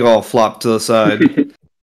your leg all flopped to the side.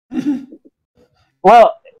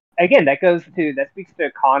 Well, again, that speaks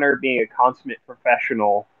to Connor being a consummate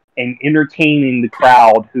professional and entertaining the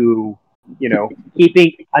crowd who,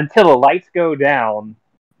 keeping until the lights go down,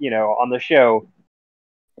 on the show,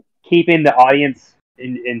 keeping the audience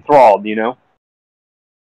enthralled, He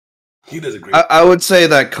does a great. I would say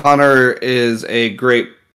that Connor is a great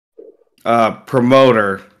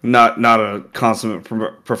promoter, not a consummate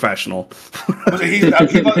professional. He's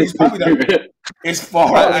probably that. As far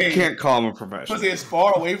away. I can't call him a professional. As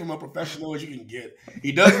far away from a professional as you can get.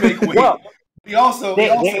 He does make weight. Well, he also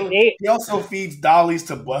feeds dollies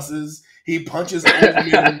to buses. He punches old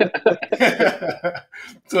men.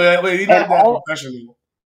 So he's not that professional.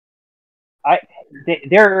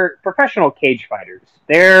 They're professional cage fighters.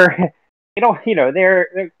 They're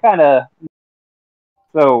kind of.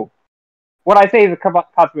 So when I say the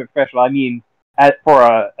consummate professional, I mean for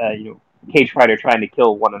a cage fighter trying to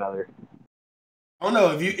kill one another. I don't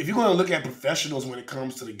know, if you're going to look at professionals when it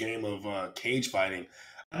comes to the game of cage fighting,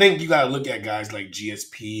 I think you got to look at guys like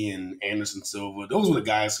GSP and Anderson Silva. Those were the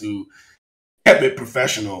guys who kept it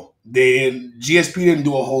professional. GSP didn't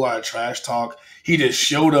do a whole lot of trash talk. He just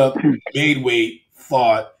showed up, made weight,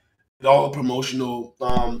 fought, did all the promotional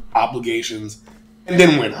obligations, and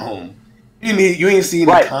then went home. You ain't seen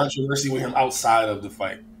the controversy with him outside of the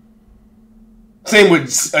fight. Same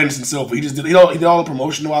with Anderson Silva. He did all the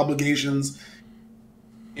promotional obligations.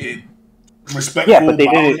 Respectful. Yeah, but they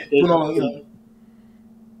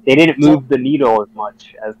didn't move the needle as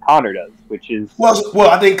much as Connor does, which is well.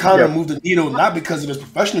 I think Connor moved the needle not because of his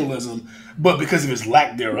professionalism, but because of his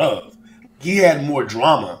lack thereof. He had more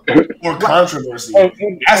drama, more controversy.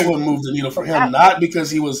 That's what moved the needle for him, not because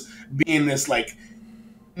he was being this like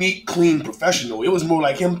neat, clean professional. It was more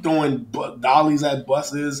like him throwing dollies at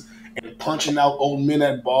buses and punching out old men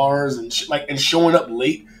at bars and and showing up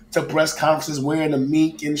late to press conferences wearing a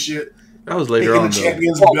mink and shit. That was later on, the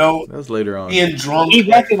champion's belt. That was later on. Being drunk. He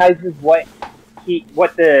recognizes what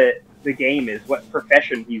the game is, what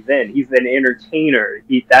profession he's in. He's an entertainer.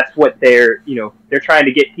 That's what they're trying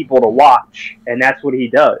to get people to watch, and that's what he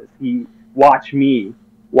does. He watch me,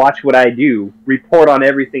 watch what I do, report on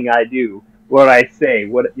everything I do, what I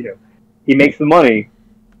say, he makes the money.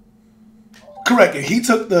 Correct. He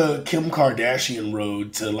took the Kim Kardashian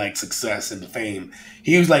road to like success and fame.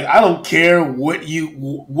 He was like, I don't care what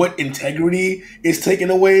integrity is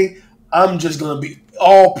taken away. I'm just gonna be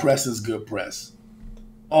all press is good press,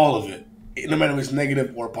 all of it, no matter if it's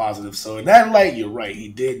negative or positive. So in that light, you're right. He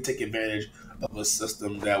did take advantage of a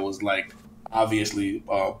system that was like obviously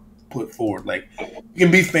put forward. Like you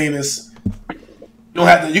can be famous, you don't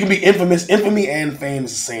have to. You can be infamous. Infamy and fame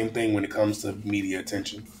is the same thing when it comes to media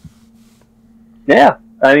attention. Yeah,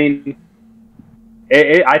 I mean,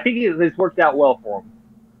 I think it's worked out well for him.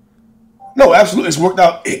 No, absolutely, it's worked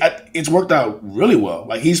out. It's worked out really well.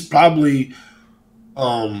 Like he's probably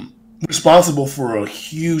responsible for a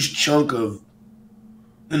huge chunk of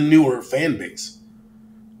the newer fan base.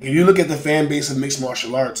 If you look at the fan base of mixed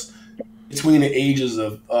martial arts between the ages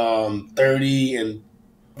of 30 and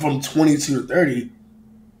from 22 to 30,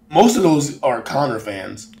 most of those are Conor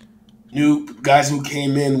fans. New guys who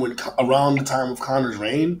came in around the time of Conor's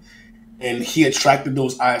reign, and he attracted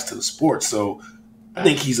those eyes to the sport. So I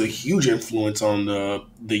think he's a huge influence on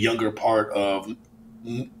the younger part of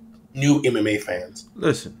new MMA fans.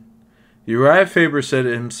 Listen, Uriah Faber said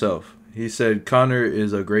it himself. He said Conor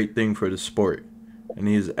is a great thing for the sport, and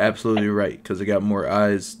he's absolutely right because it got more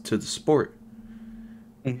eyes to the sport.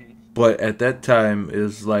 Mm-hmm. But at that time, it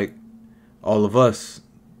was like all of us,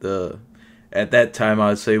 at that time,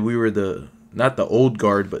 I'd say we were not the old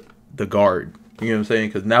guard, but the guard. You know what I'm saying?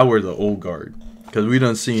 Because now we're the old guard. Because we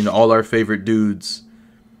done seen all our favorite dudes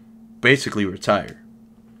basically retire.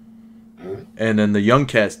 And then the young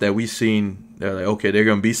cats that we seen, they're like, okay, they're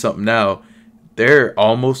going to be something now. They're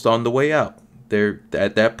almost on the way out. They're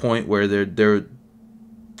at that point where they're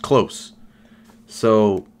close.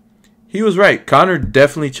 So he was right. Conor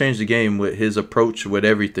definitely changed the game with his approach with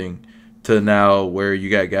everything. To now where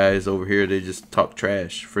you got guys over here, they just talk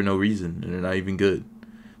trash for no reason and they're not even good.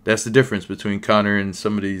 That's the difference between Conor and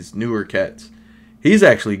some of these newer cats. He's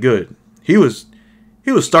actually good. He was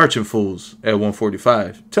starching fools at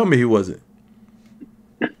 145. Tell me he wasn't.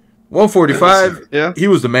 145, yeah. He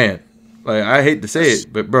was the man. Like I hate to say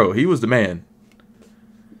it, but bro, he was the man.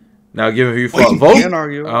 Now given who you fought Volk, I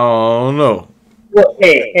don't know. Well,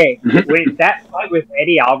 hey, wait, that fight with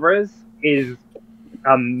Eddie Alvarez is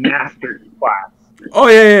a master's class. Oh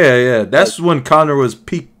yeah. That's when Connor was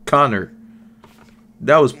peak Connor.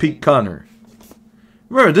 That was peak Connor.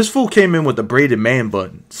 Remember, this fool came in with a braided man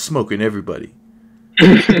bun, smoking everybody.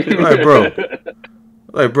 Like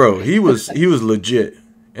bro, he was legit,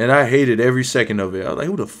 and I hated every second of it. I was like,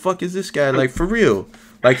 who the fuck is this guy? Like for real.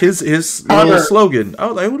 Like his little slogan. I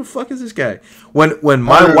was like, who the fuck is this guy? When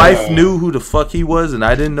my wife knew who the fuck he was and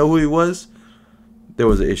I didn't know who he was, there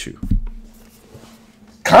was an issue.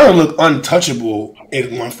 Connor looked untouchable at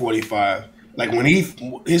 145. Like when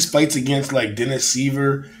his fights against like Dennis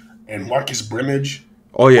Seaver and Marcus Brimage.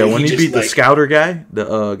 Oh yeah, when he beat the Scouter guy,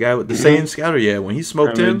 the guy with the Saiyan Scouter. Yeah, when he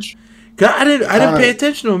smoked him, I didn't pay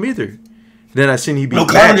attention to him either. Then I seen he beat. No,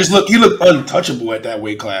 Connor he looked untouchable at that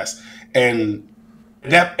weight class, and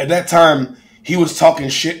at that time he was talking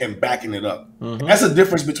shit and backing it up. Mm-hmm. That's the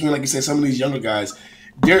difference between, like you said, some of these younger guys.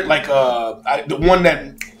 They're like the one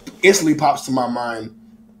that instantly pops to my mind.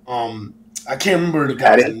 I can't remember the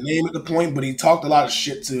guy's name at the point, but he talked a lot of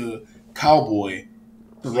shit to Cowboy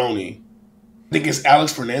Cerrone. I think it's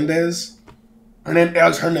Alex Hernandez.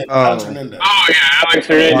 Alex Hernandez. Oh yeah, Alex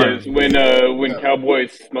Hernandez when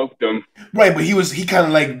Cowboys smoked him. Right, but he kind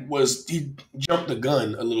of like he jumped the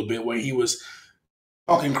gun a little bit where he was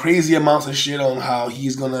talking crazy amounts of shit on how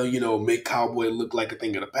he's gonna, make Cowboy look like a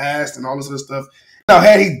thing of the past and all this other stuff. Now,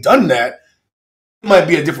 had he done that, it might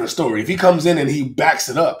be a different story. If he comes in and he backs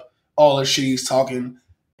it up, all the shit he's talking,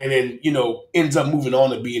 and then, ends up moving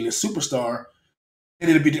on to being a superstar, then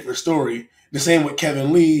it'd be a different story. The same with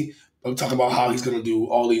Kevin Lee. I'm talking about how he's going to do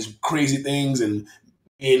all these crazy things and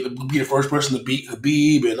be the first person to beat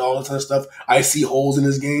Khabib and all that kind of stuff. I see holes in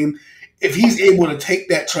his game. If he's able to take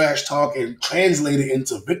that trash talk and translate it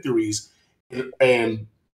into victories and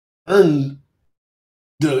earn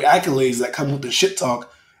the accolades that come with the shit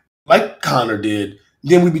talk, like Connor did,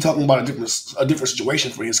 then we'd be talking about a different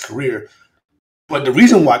situation for his career. But the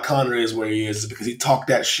reason why Connor is where he is because he talked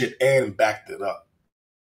that shit and backed it up.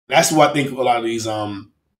 That's what I think a lot of these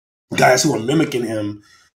guys who are mimicking him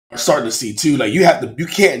are starting to see too. Like you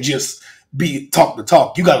can't just be talk the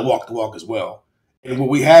talk. You got to walk the walk as well. And what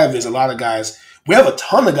we have is a lot of guys. We have a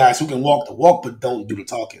ton of guys who can walk the walk but don't do the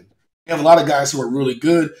talking. We have a lot of guys who are really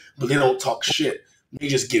good but they don't talk shit. They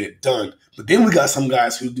just get it done. But then we got some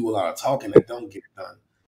guys who do a lot of talking that don't get it done.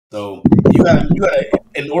 So you gotta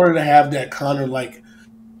in order to have that Conor like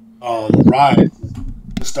rise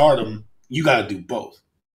to stardom, you gotta do both.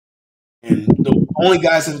 And the only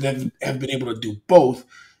guys that have been able to do both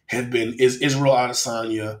is Israel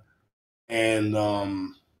Adesanya and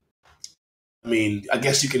I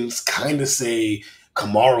guess you can kind of say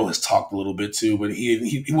Kamaru has talked a little bit too, but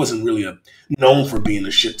he wasn't really known for being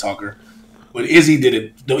a shit talker. But Izzy did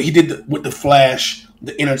it. He did it with the flash,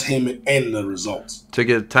 the entertainment, and the results. To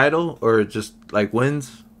get a title or just like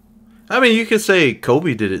wins? I mean, you could say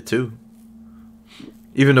Kobe did it too.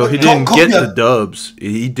 Even though he didn't get the dubs,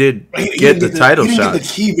 he did get the title shots. He didn't get the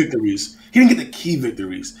key victories. He didn't get the key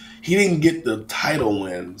victories. He didn't get the title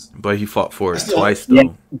wins. But he fought for it twice, though.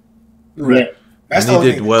 Yeah. Right. That's and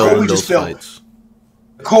he did well in those fights.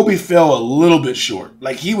 Kobe fell a little bit short.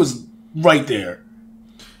 Like, he was right there.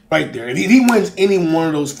 Right there. If he wins any one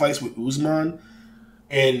of those fights with Usman,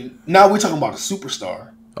 and now we're talking about a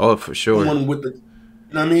superstar. Oh, for sure. One with the, you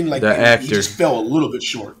know what I mean? Like, the actor. He just fell a little bit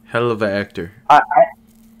short. Hell of an actor.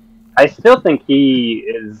 I still think he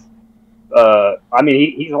is.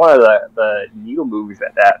 He's one of the needle moves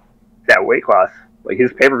at that weight class. Like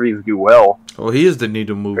his pay-per-views do well. Oh, he is the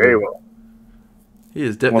needle mover. Very well. He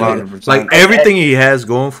is definitely 100%. Like everything he has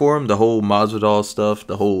going for him. The whole Masvidal stuff,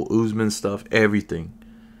 the whole Usman stuff, everything.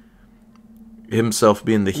 Himself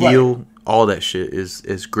being the heel, all that shit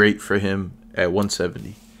is great for him at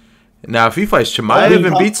 170. Now, if he fights Chimaev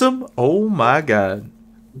and beats him, oh my god.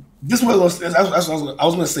 This was I was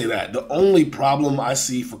going to say that the only problem I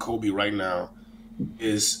see for Kobe right now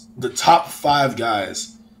is the top 5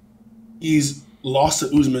 guys. He's lost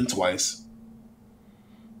to Usman twice.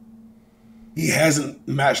 He hasn't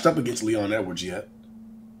matched up against Leon Edwards yet.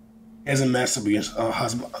 He hasn't matched up against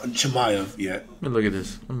Chimaev yet. Let me look at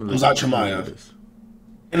this. Without Chimaev.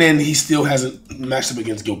 And then he still hasn't matched up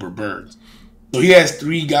against Gilbert Burns. So he has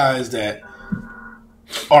 3 guys that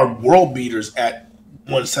are world beaters at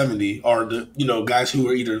 170, are the guys who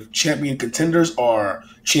are either champion contenders or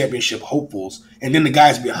championship hopefuls. And then the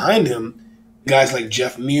guys behind him, guys like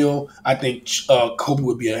Jeff Neal, I think Kobe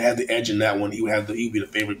would have the edge in that one. He'd be the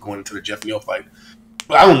favorite going into the Jeff Neal fight.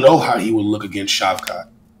 But I don't know how he would look against Shavkat.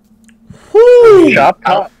 Woo!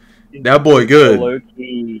 Shavkat, that boy good.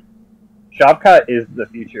 Low-key. Shavkat is the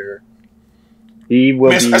future. He will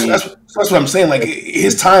be. That's what I'm saying. Like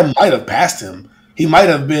his time might have passed him. he might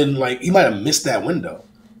have missed that window.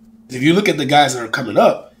 If you look at the guys that are coming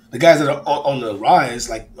up, the guys that are on the rise,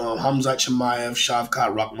 like Hamzat Chimaev,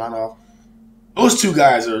 Shavkat Rakhmonov, those two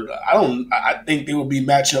guys are. I think they would be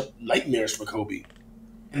matchup nightmares for Kobe.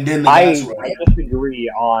 And then I disagree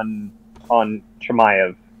on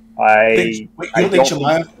Chimaev. You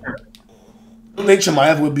don't think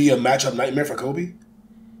Chimaev would be a matchup nightmare for Kobe?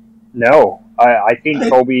 No, I think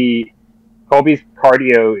Kobe's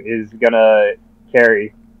cardio is gonna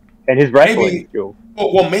carry, and his wrestling skills.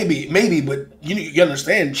 Well, maybe, but you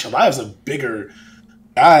understand, Chimaev's a bigger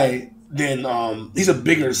guy than he's a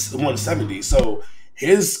bigger 170, so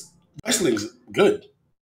his wrestling's good.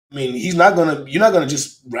 I mean, you're not gonna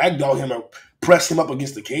just ragdoll him or press him up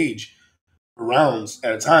against the cage for rounds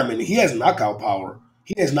at a time, and he has knockout power.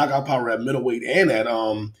 He has knockout power at middleweight and at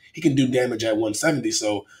he can do damage at 170.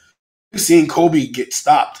 So we've seen Kobe get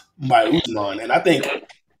stopped by Usman, and I think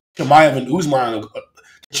Chimaev and Usman,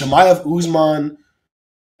 Usman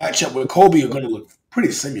matchup with Kobe are going to look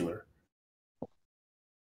pretty similar.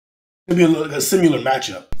 It'll be a similar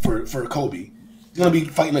matchup for Kobe. He's going to be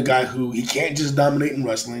fighting a guy who he can't just dominate in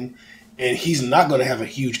wrestling, and he's not going to have a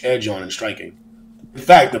huge edge on in striking. In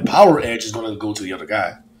fact, the power edge is going to go to the other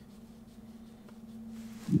guy.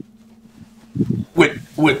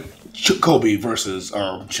 With Kobe versus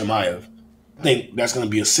Chimaev, I think that's going to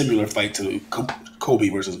be a similar fight to Kobe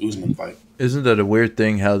versus Usman fight. Isn't that a weird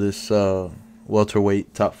thing how this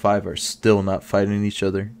welterweight top 5 are still not fighting each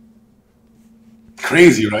other?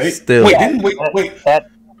 Crazy, right? Still. Wait.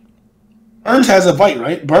 Burns has a fight,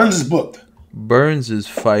 right? Burns is booked. Burns is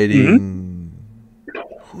fighting.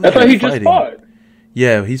 Mm-hmm. I thought he just fought.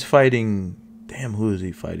 Yeah, he's fighting. Damn, who is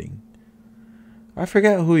he fighting? I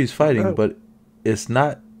forgot who he's fighting, but it's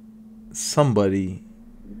not somebody.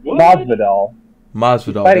 Masvidal.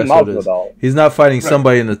 Masvidal. That's what it is. He's not fighting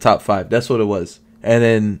somebody in the top 5. That's what it was. And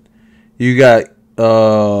then you got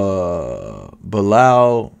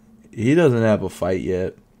Bilal. He doesn't have a fight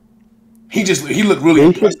yet. He looked really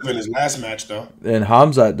impressive in his last match, though. And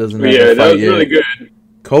Hamzat doesn't have a fight yet. Yeah, that was really good.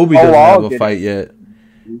 Kobe doesn't have a fight yet.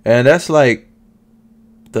 And that's like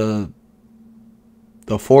the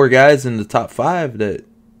 4 guys in the top 5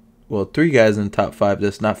 3 guys in the top 5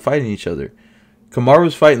 that's not fighting each other.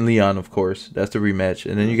 Kamaru's fighting Leon, of course. That's the rematch.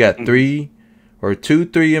 And then you got 2,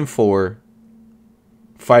 3, and 4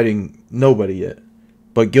 fighting nobody yet.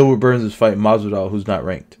 But Gilbert Burns is fighting Masvidal, who's not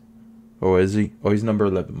ranked. Or is he? Oh, he's number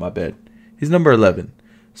 11. My bad. He's number 11.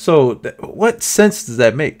 So what sense does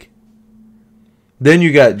that make? Then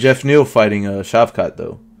you got Jeff Neal fighting Shavkat,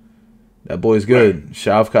 though. That boy's good. Right.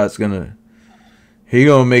 Shavkat's gonna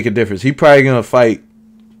make a difference. He probably gonna fight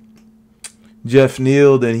Jeff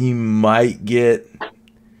Neal. Then he might get.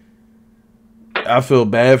 I feel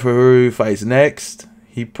bad for who he fights next.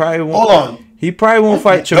 He probably won't. Hold on. He probably won't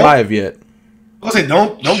fight Chimaev yet. I was say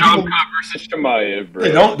don't give him versus Chimaev,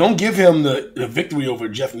 bro. Don't give him the victory over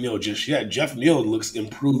Jeff Neal just yet. Jeff Neal looks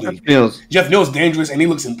improving. Jeff Neal's dangerous and he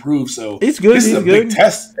looks improved. So he's good. This is a big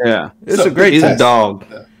test. Yeah, it's a great test. He's a dog.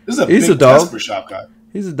 Yeah. This is a big test for Shavkat.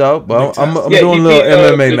 He's a dog. Well, I'm doing a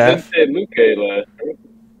little MMA math.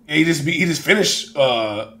 Yeah, he just finished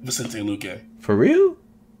Vicente Luque. For real?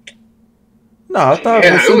 No, I thought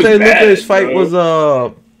Vicente Luque's fight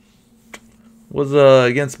was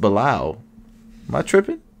against Bilal. Am I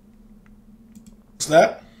tripping? What's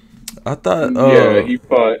that? I thought. Yeah, he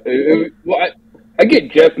fought. I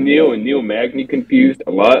get Jeff Neal and Neil Magny confused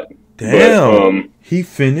a lot. Damn, but, he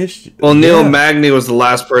finished. Well, Neil Magny was the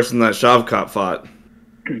last person that Shavkat fought.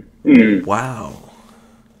 Wow.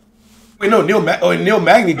 Wait, no, Neil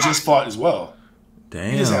Magny just fought as well.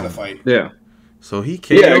 Damn, he just had a fight. Yeah. So he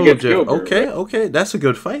KO'd Jeff. Gilbert, okay, that's a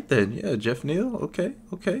good fight then. Yeah, Jeff Neal. Okay.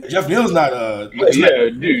 Jeff Neal's not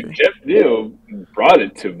dude. Jeff Neal brought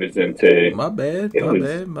it to Vicente. My bad.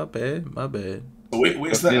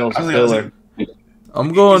 What's that?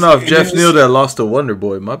 I'm going off Jeff Neal that lost to Wonder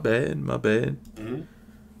Boy. My bad. Mm-hmm.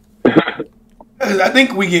 I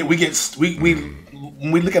think we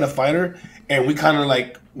when we look at a fighter and we kind of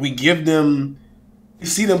like we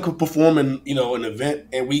see them perform in an event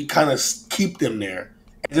and we kind of keep them there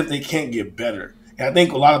as if they can't get better. And I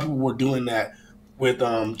think a lot of people were doing that with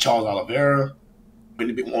Charles Oliveira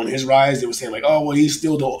on his rise. They were saying like, oh well, he's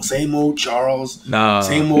still the same old Charles,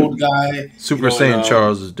 same old guy. Super Saiyan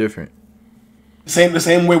Charles is different. The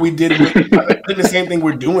same way we did. The same thing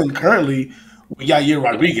we're doing currently with Yair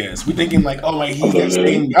Rodriguez. We're thinking like, oh, like he's that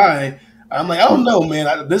same guy. I'm like, I don't know,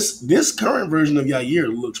 man. This current version of Yair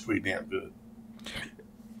looks pretty damn good.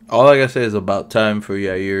 All I gotta say is about time for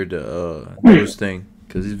Yair to do his thing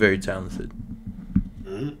because he's very talented.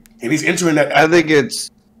 Mm-hmm. And he's entering that. I think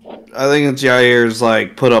it's I think it's Jair's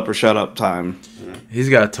like put up or shut up time. He's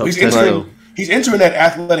got a tough He's entering that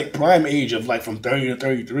athletic prime age of like from 30 to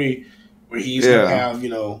 33, where he's gonna have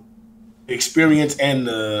experience and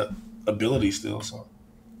the ability still. So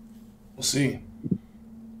we'll see.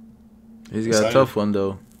 He's got a tough one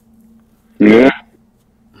though. Yeah.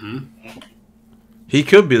 He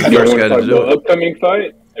could be the first guy to do it. Upcoming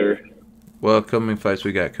fight or upcoming fights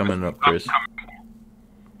we got coming up, Chris.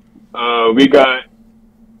 We got.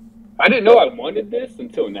 I didn't know I wanted this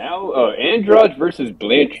until now. Andrade versus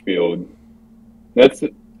Blanchfield. I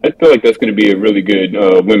feel like that's going to be a really good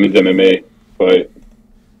women's MMA fight.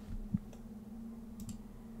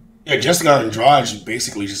 Yeah, Jessica Andrade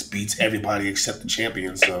basically just beats everybody except the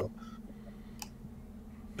champion, so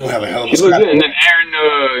he'll have a hell of a scrap. And then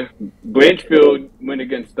Aaron Blanchfield went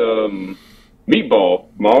against Meatball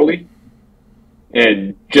Molly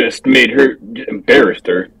and just embarrassed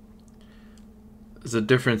her. There's a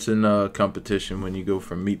difference in competition when you go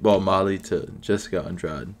from Meatball Molly to Jessica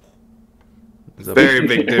Andrade. Very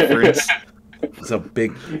big difference. It's a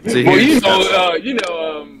big. The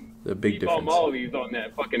big difference. Meatball Molly's on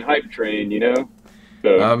that fucking hype train, you know.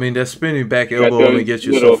 So, I mean, that spinning back elbow only gets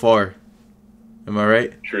you so far. Am I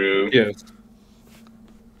right? True. Yes.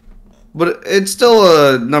 But it's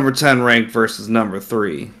still a number 10 ranked versus number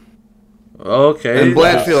 3. Okay. And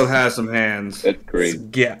Blanchfield has some hands. That's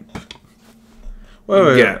great. Gap.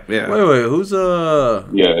 Wait. Yeah. Wait. Who's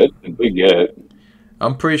Yeah, it's a big gap.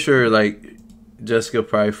 I'm pretty sure like Jessica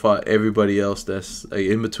probably fought everybody else that's like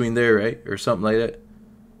in between there, right, or something like that.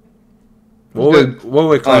 What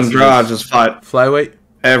weight class? Andrade just fought flyweight.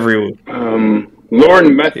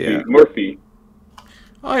 Lauren Murphy.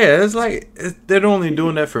 Oh yeah, it's like they're only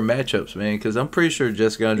doing that for matchups, man. Because I'm pretty sure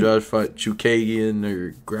Jessica Andrade fought Chukagian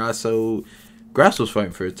or Grasso. Grasso's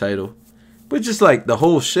fighting for a title, but just like the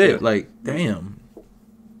whole shit, like damn.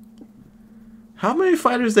 How many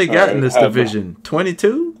fighters they got in this division?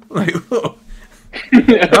 22? Like,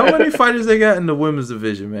 how many fighters they got in the women's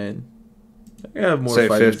division, man? They have more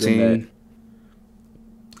fighters 15.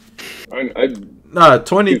 Than that.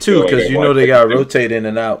 22 because they got to rotate in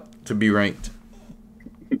and out to be ranked.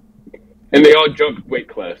 And they all jump weight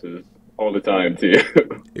classes all the time, too.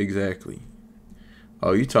 Exactly.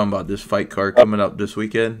 Oh, you talking about this fight card coming up this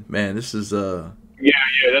weekend? Man, this is... Yeah,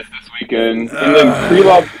 that's this weekend. And then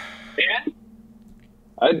Krylov...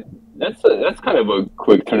 That's kind of a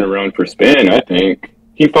quick turnaround for Span, I think.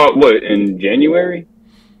 He fought in January?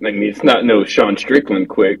 Like, I mean, it's not no Sean Strickland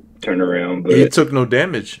quick turnaround, but he took no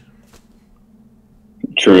damage.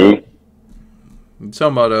 True. You're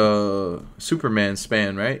talking about Superman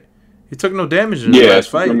Span, right? He took no damage in his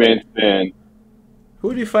last fight. Superman Span. Who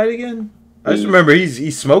did he fight again? I just remember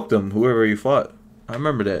he smoked him, whoever he fought. I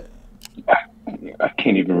remember that. I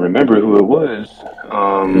can't even remember who it was.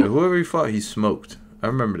 Whoever he fought, he smoked. I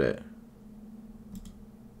remember that.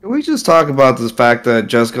 Can we just talk about this fact that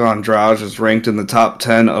Jessica Andrade is ranked in the top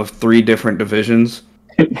 10 of 3 different divisions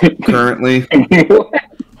currently?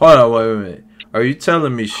 Hold on, wait a minute. Are you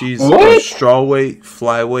telling me she's a strawweight,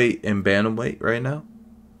 flyweight, and bantamweight right now?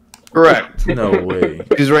 Correct. No way.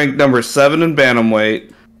 She's ranked number 7 in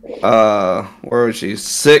bantamweight. Where was she?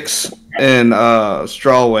 6 in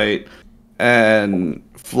strawweight, and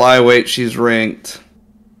flyweight she's ranked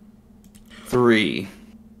 3.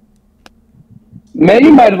 Man,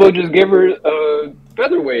 you might as well just give her a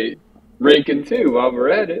featherweight ranking too while we're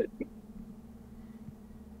at it.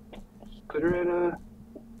 Put her in a.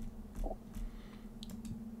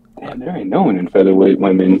 Damn, there ain't no one in featherweight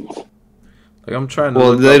women. Like I'm trying to.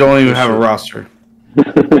 Well, they don't even have a roster.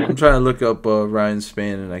 I'm trying to look up Ryan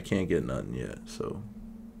Spann and I can't get nothing yet. So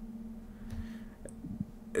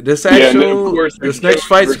this this next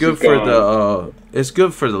fight's good for the it's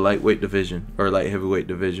good for the lightweight division or light heavyweight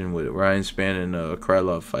division with Ryan Spann and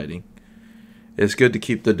Krylov fighting. It's good to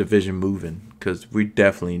keep the division moving because we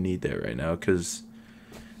definitely need that right now because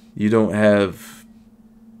you don't have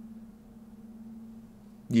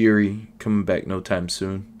Yuri coming back no time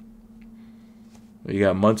soon. You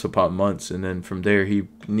got months upon months, and then from there he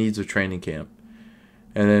needs a training camp.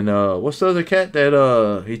 And then what's the other cat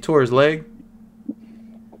that he tore his leg?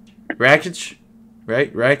 Rakic,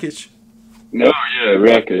 right? Rakic. No, yeah,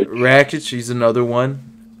 Rakic. Rakic, he's another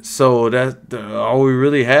one. So that all we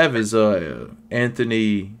really have is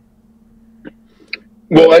Anthony.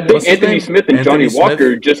 Well, I think Anthony Smith and Johnny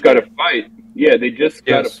Walker just got a fight. Yeah, they just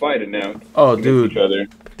got a fight announced. Oh, dude,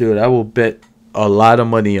 I will bet a lot of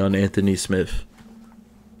money on Anthony Smith.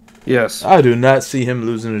 Yes. I do not see him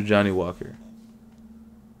losing to Johnny Walker.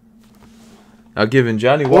 Now, given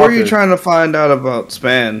Johnny Walker... What are you trying to find out about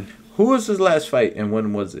Spann? Who was his last fight and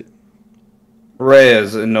when was it?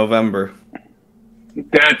 Reyes in November.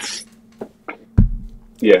 That's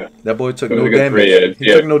That boy took It was no against damage. Reyes, He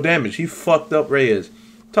yeah. took no damage. He fucked up Reyes.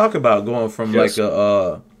 Talk about going from Yes. like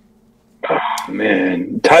a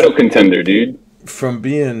man, title contender, dude. from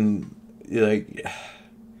being like,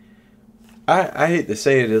 I hate to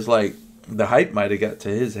say it, it's like the hype might have got to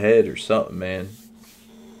his head or something, man.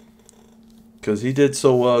 Because he did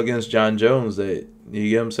so well against John Jones that, you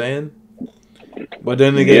get what I'm saying? But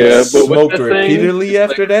then they get Yeah, but what's smoked that saying? repeatedly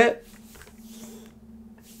It's after that?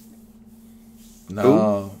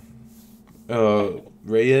 No.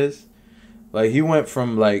 Reyes? Like, he went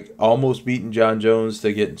from, like, almost beating John Jones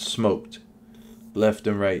to getting smoked left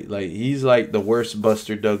and right. Like, he's, like, the worst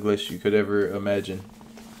Buster Douglas you could ever imagine.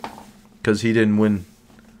 Because he didn't win.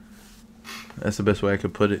 That's the best way I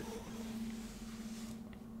could put it.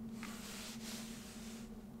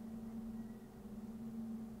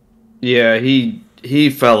 Yeah, he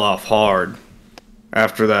fell off hard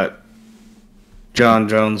after that John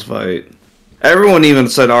Jones fight. Everyone even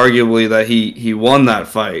said arguably that he won that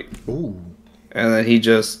fight. Ooh. And then he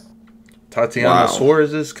just... Tatiana Wow.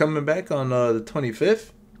 Suarez is coming back on the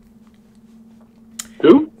 25th.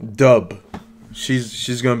 Who? Dub.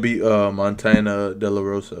 She's gonna beat Montana De La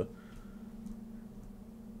Rosa.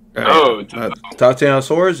 Oh, Tatiana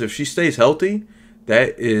Suarez, if she stays healthy,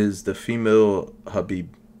 that is the female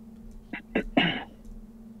Habib.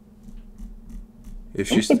 If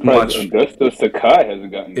I'm she's surprised Augusto Sakai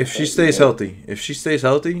hasn't gotten. if she stays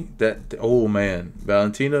healthy, that oh man,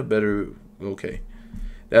 Valentina better okay.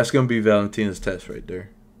 That's gonna be Valentina's test right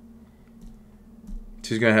there.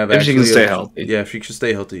 She's gonna have If she can actually stay healthy. Yeah, if she can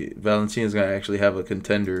stay healthy, Valentina's gonna actually have a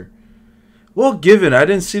contender. Well, given I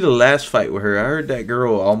didn't see the last fight with her, I heard that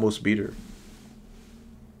girl almost beat her.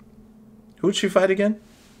 Who'd she fight again?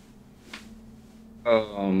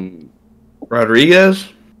 Rodriguez?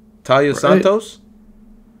 Talia Right. Santos?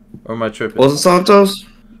 Or am I tripping? Was it Santos?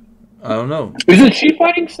 I don't know. Isn't she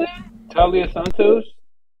fighting soon? Talia Santos?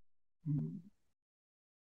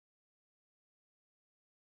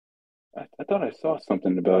 I thought I saw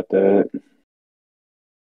something about that.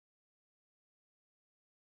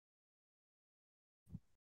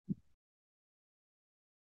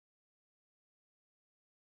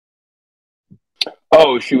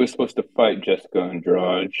 Oh, she was supposed to fight Jessica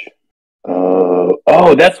Andrade.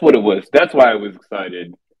 Oh, that's what it was. That's why I was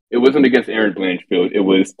excited. It wasn't against Erin Blanchfield. It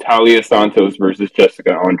was Talia Santos versus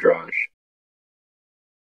Jessica Andrade.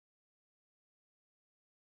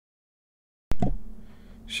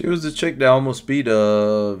 She was the chick that almost beat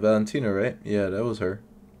Valentina, right? Yeah, that was her.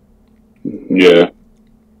 Yeah.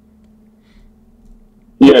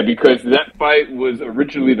 Yeah, because that fight was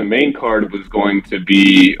originally the main card was going to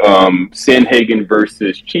be Sandhagen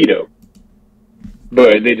versus Cheeto.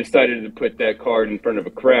 But they decided to put that card in front of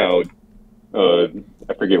a crowd.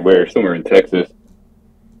 I forget where, somewhere in Texas.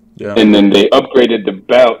 Yeah. And then they upgraded the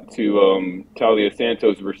bout to Talia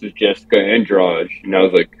Santos versus Jessica Andrade. And I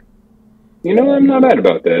was like, you know, I'm not mad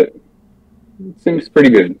about that. It seems pretty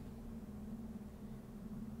good.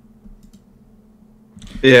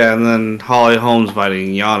 Yeah, and then Holly Holmes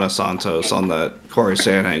fighting Yana Santos on that Corey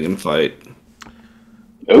Sandhagen fight.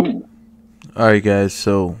 Oh. All right, guys.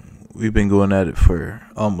 So we've been going at it for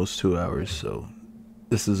almost 2 hours. So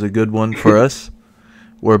this is a good one for us.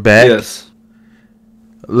 We're back. Yes.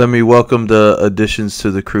 Let me welcome the additions to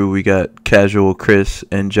the crew. We got Casual Chris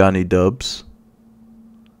and Johnny Dubs.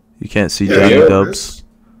 You can't see Johnny Dubs.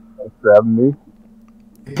 Thanks for having me.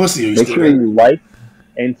 Pussy, are you Make still sure there? you like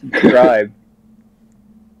and subscribe.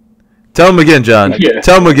 Tell him again, John. Yeah.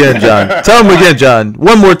 Tell him again, John. Tell him again, John.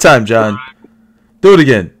 One more time, John. Do it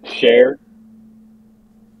again. Share.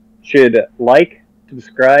 Should like,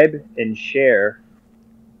 subscribe, and share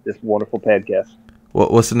this wonderful podcast.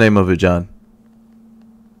 What's the name of it, John?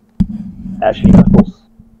 Ashy Knuckles.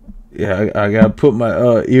 Yeah, I gotta put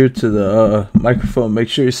my ear to the microphone. Make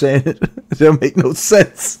sure you're saying it. It don't make no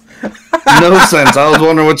sense. No sense. I was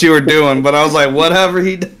wondering what you were doing, but I was like, whatever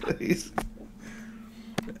he does.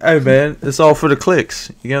 Hey, man, it's all for the clicks.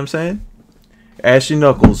 You get what I'm saying? Ashy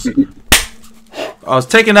Knuckles. I was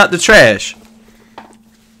taking out the trash.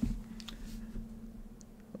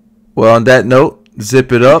 Well, on that note,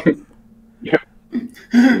 zip it up. Zip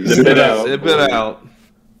it out. Zip it out.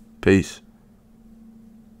 Peace.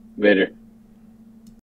 Later.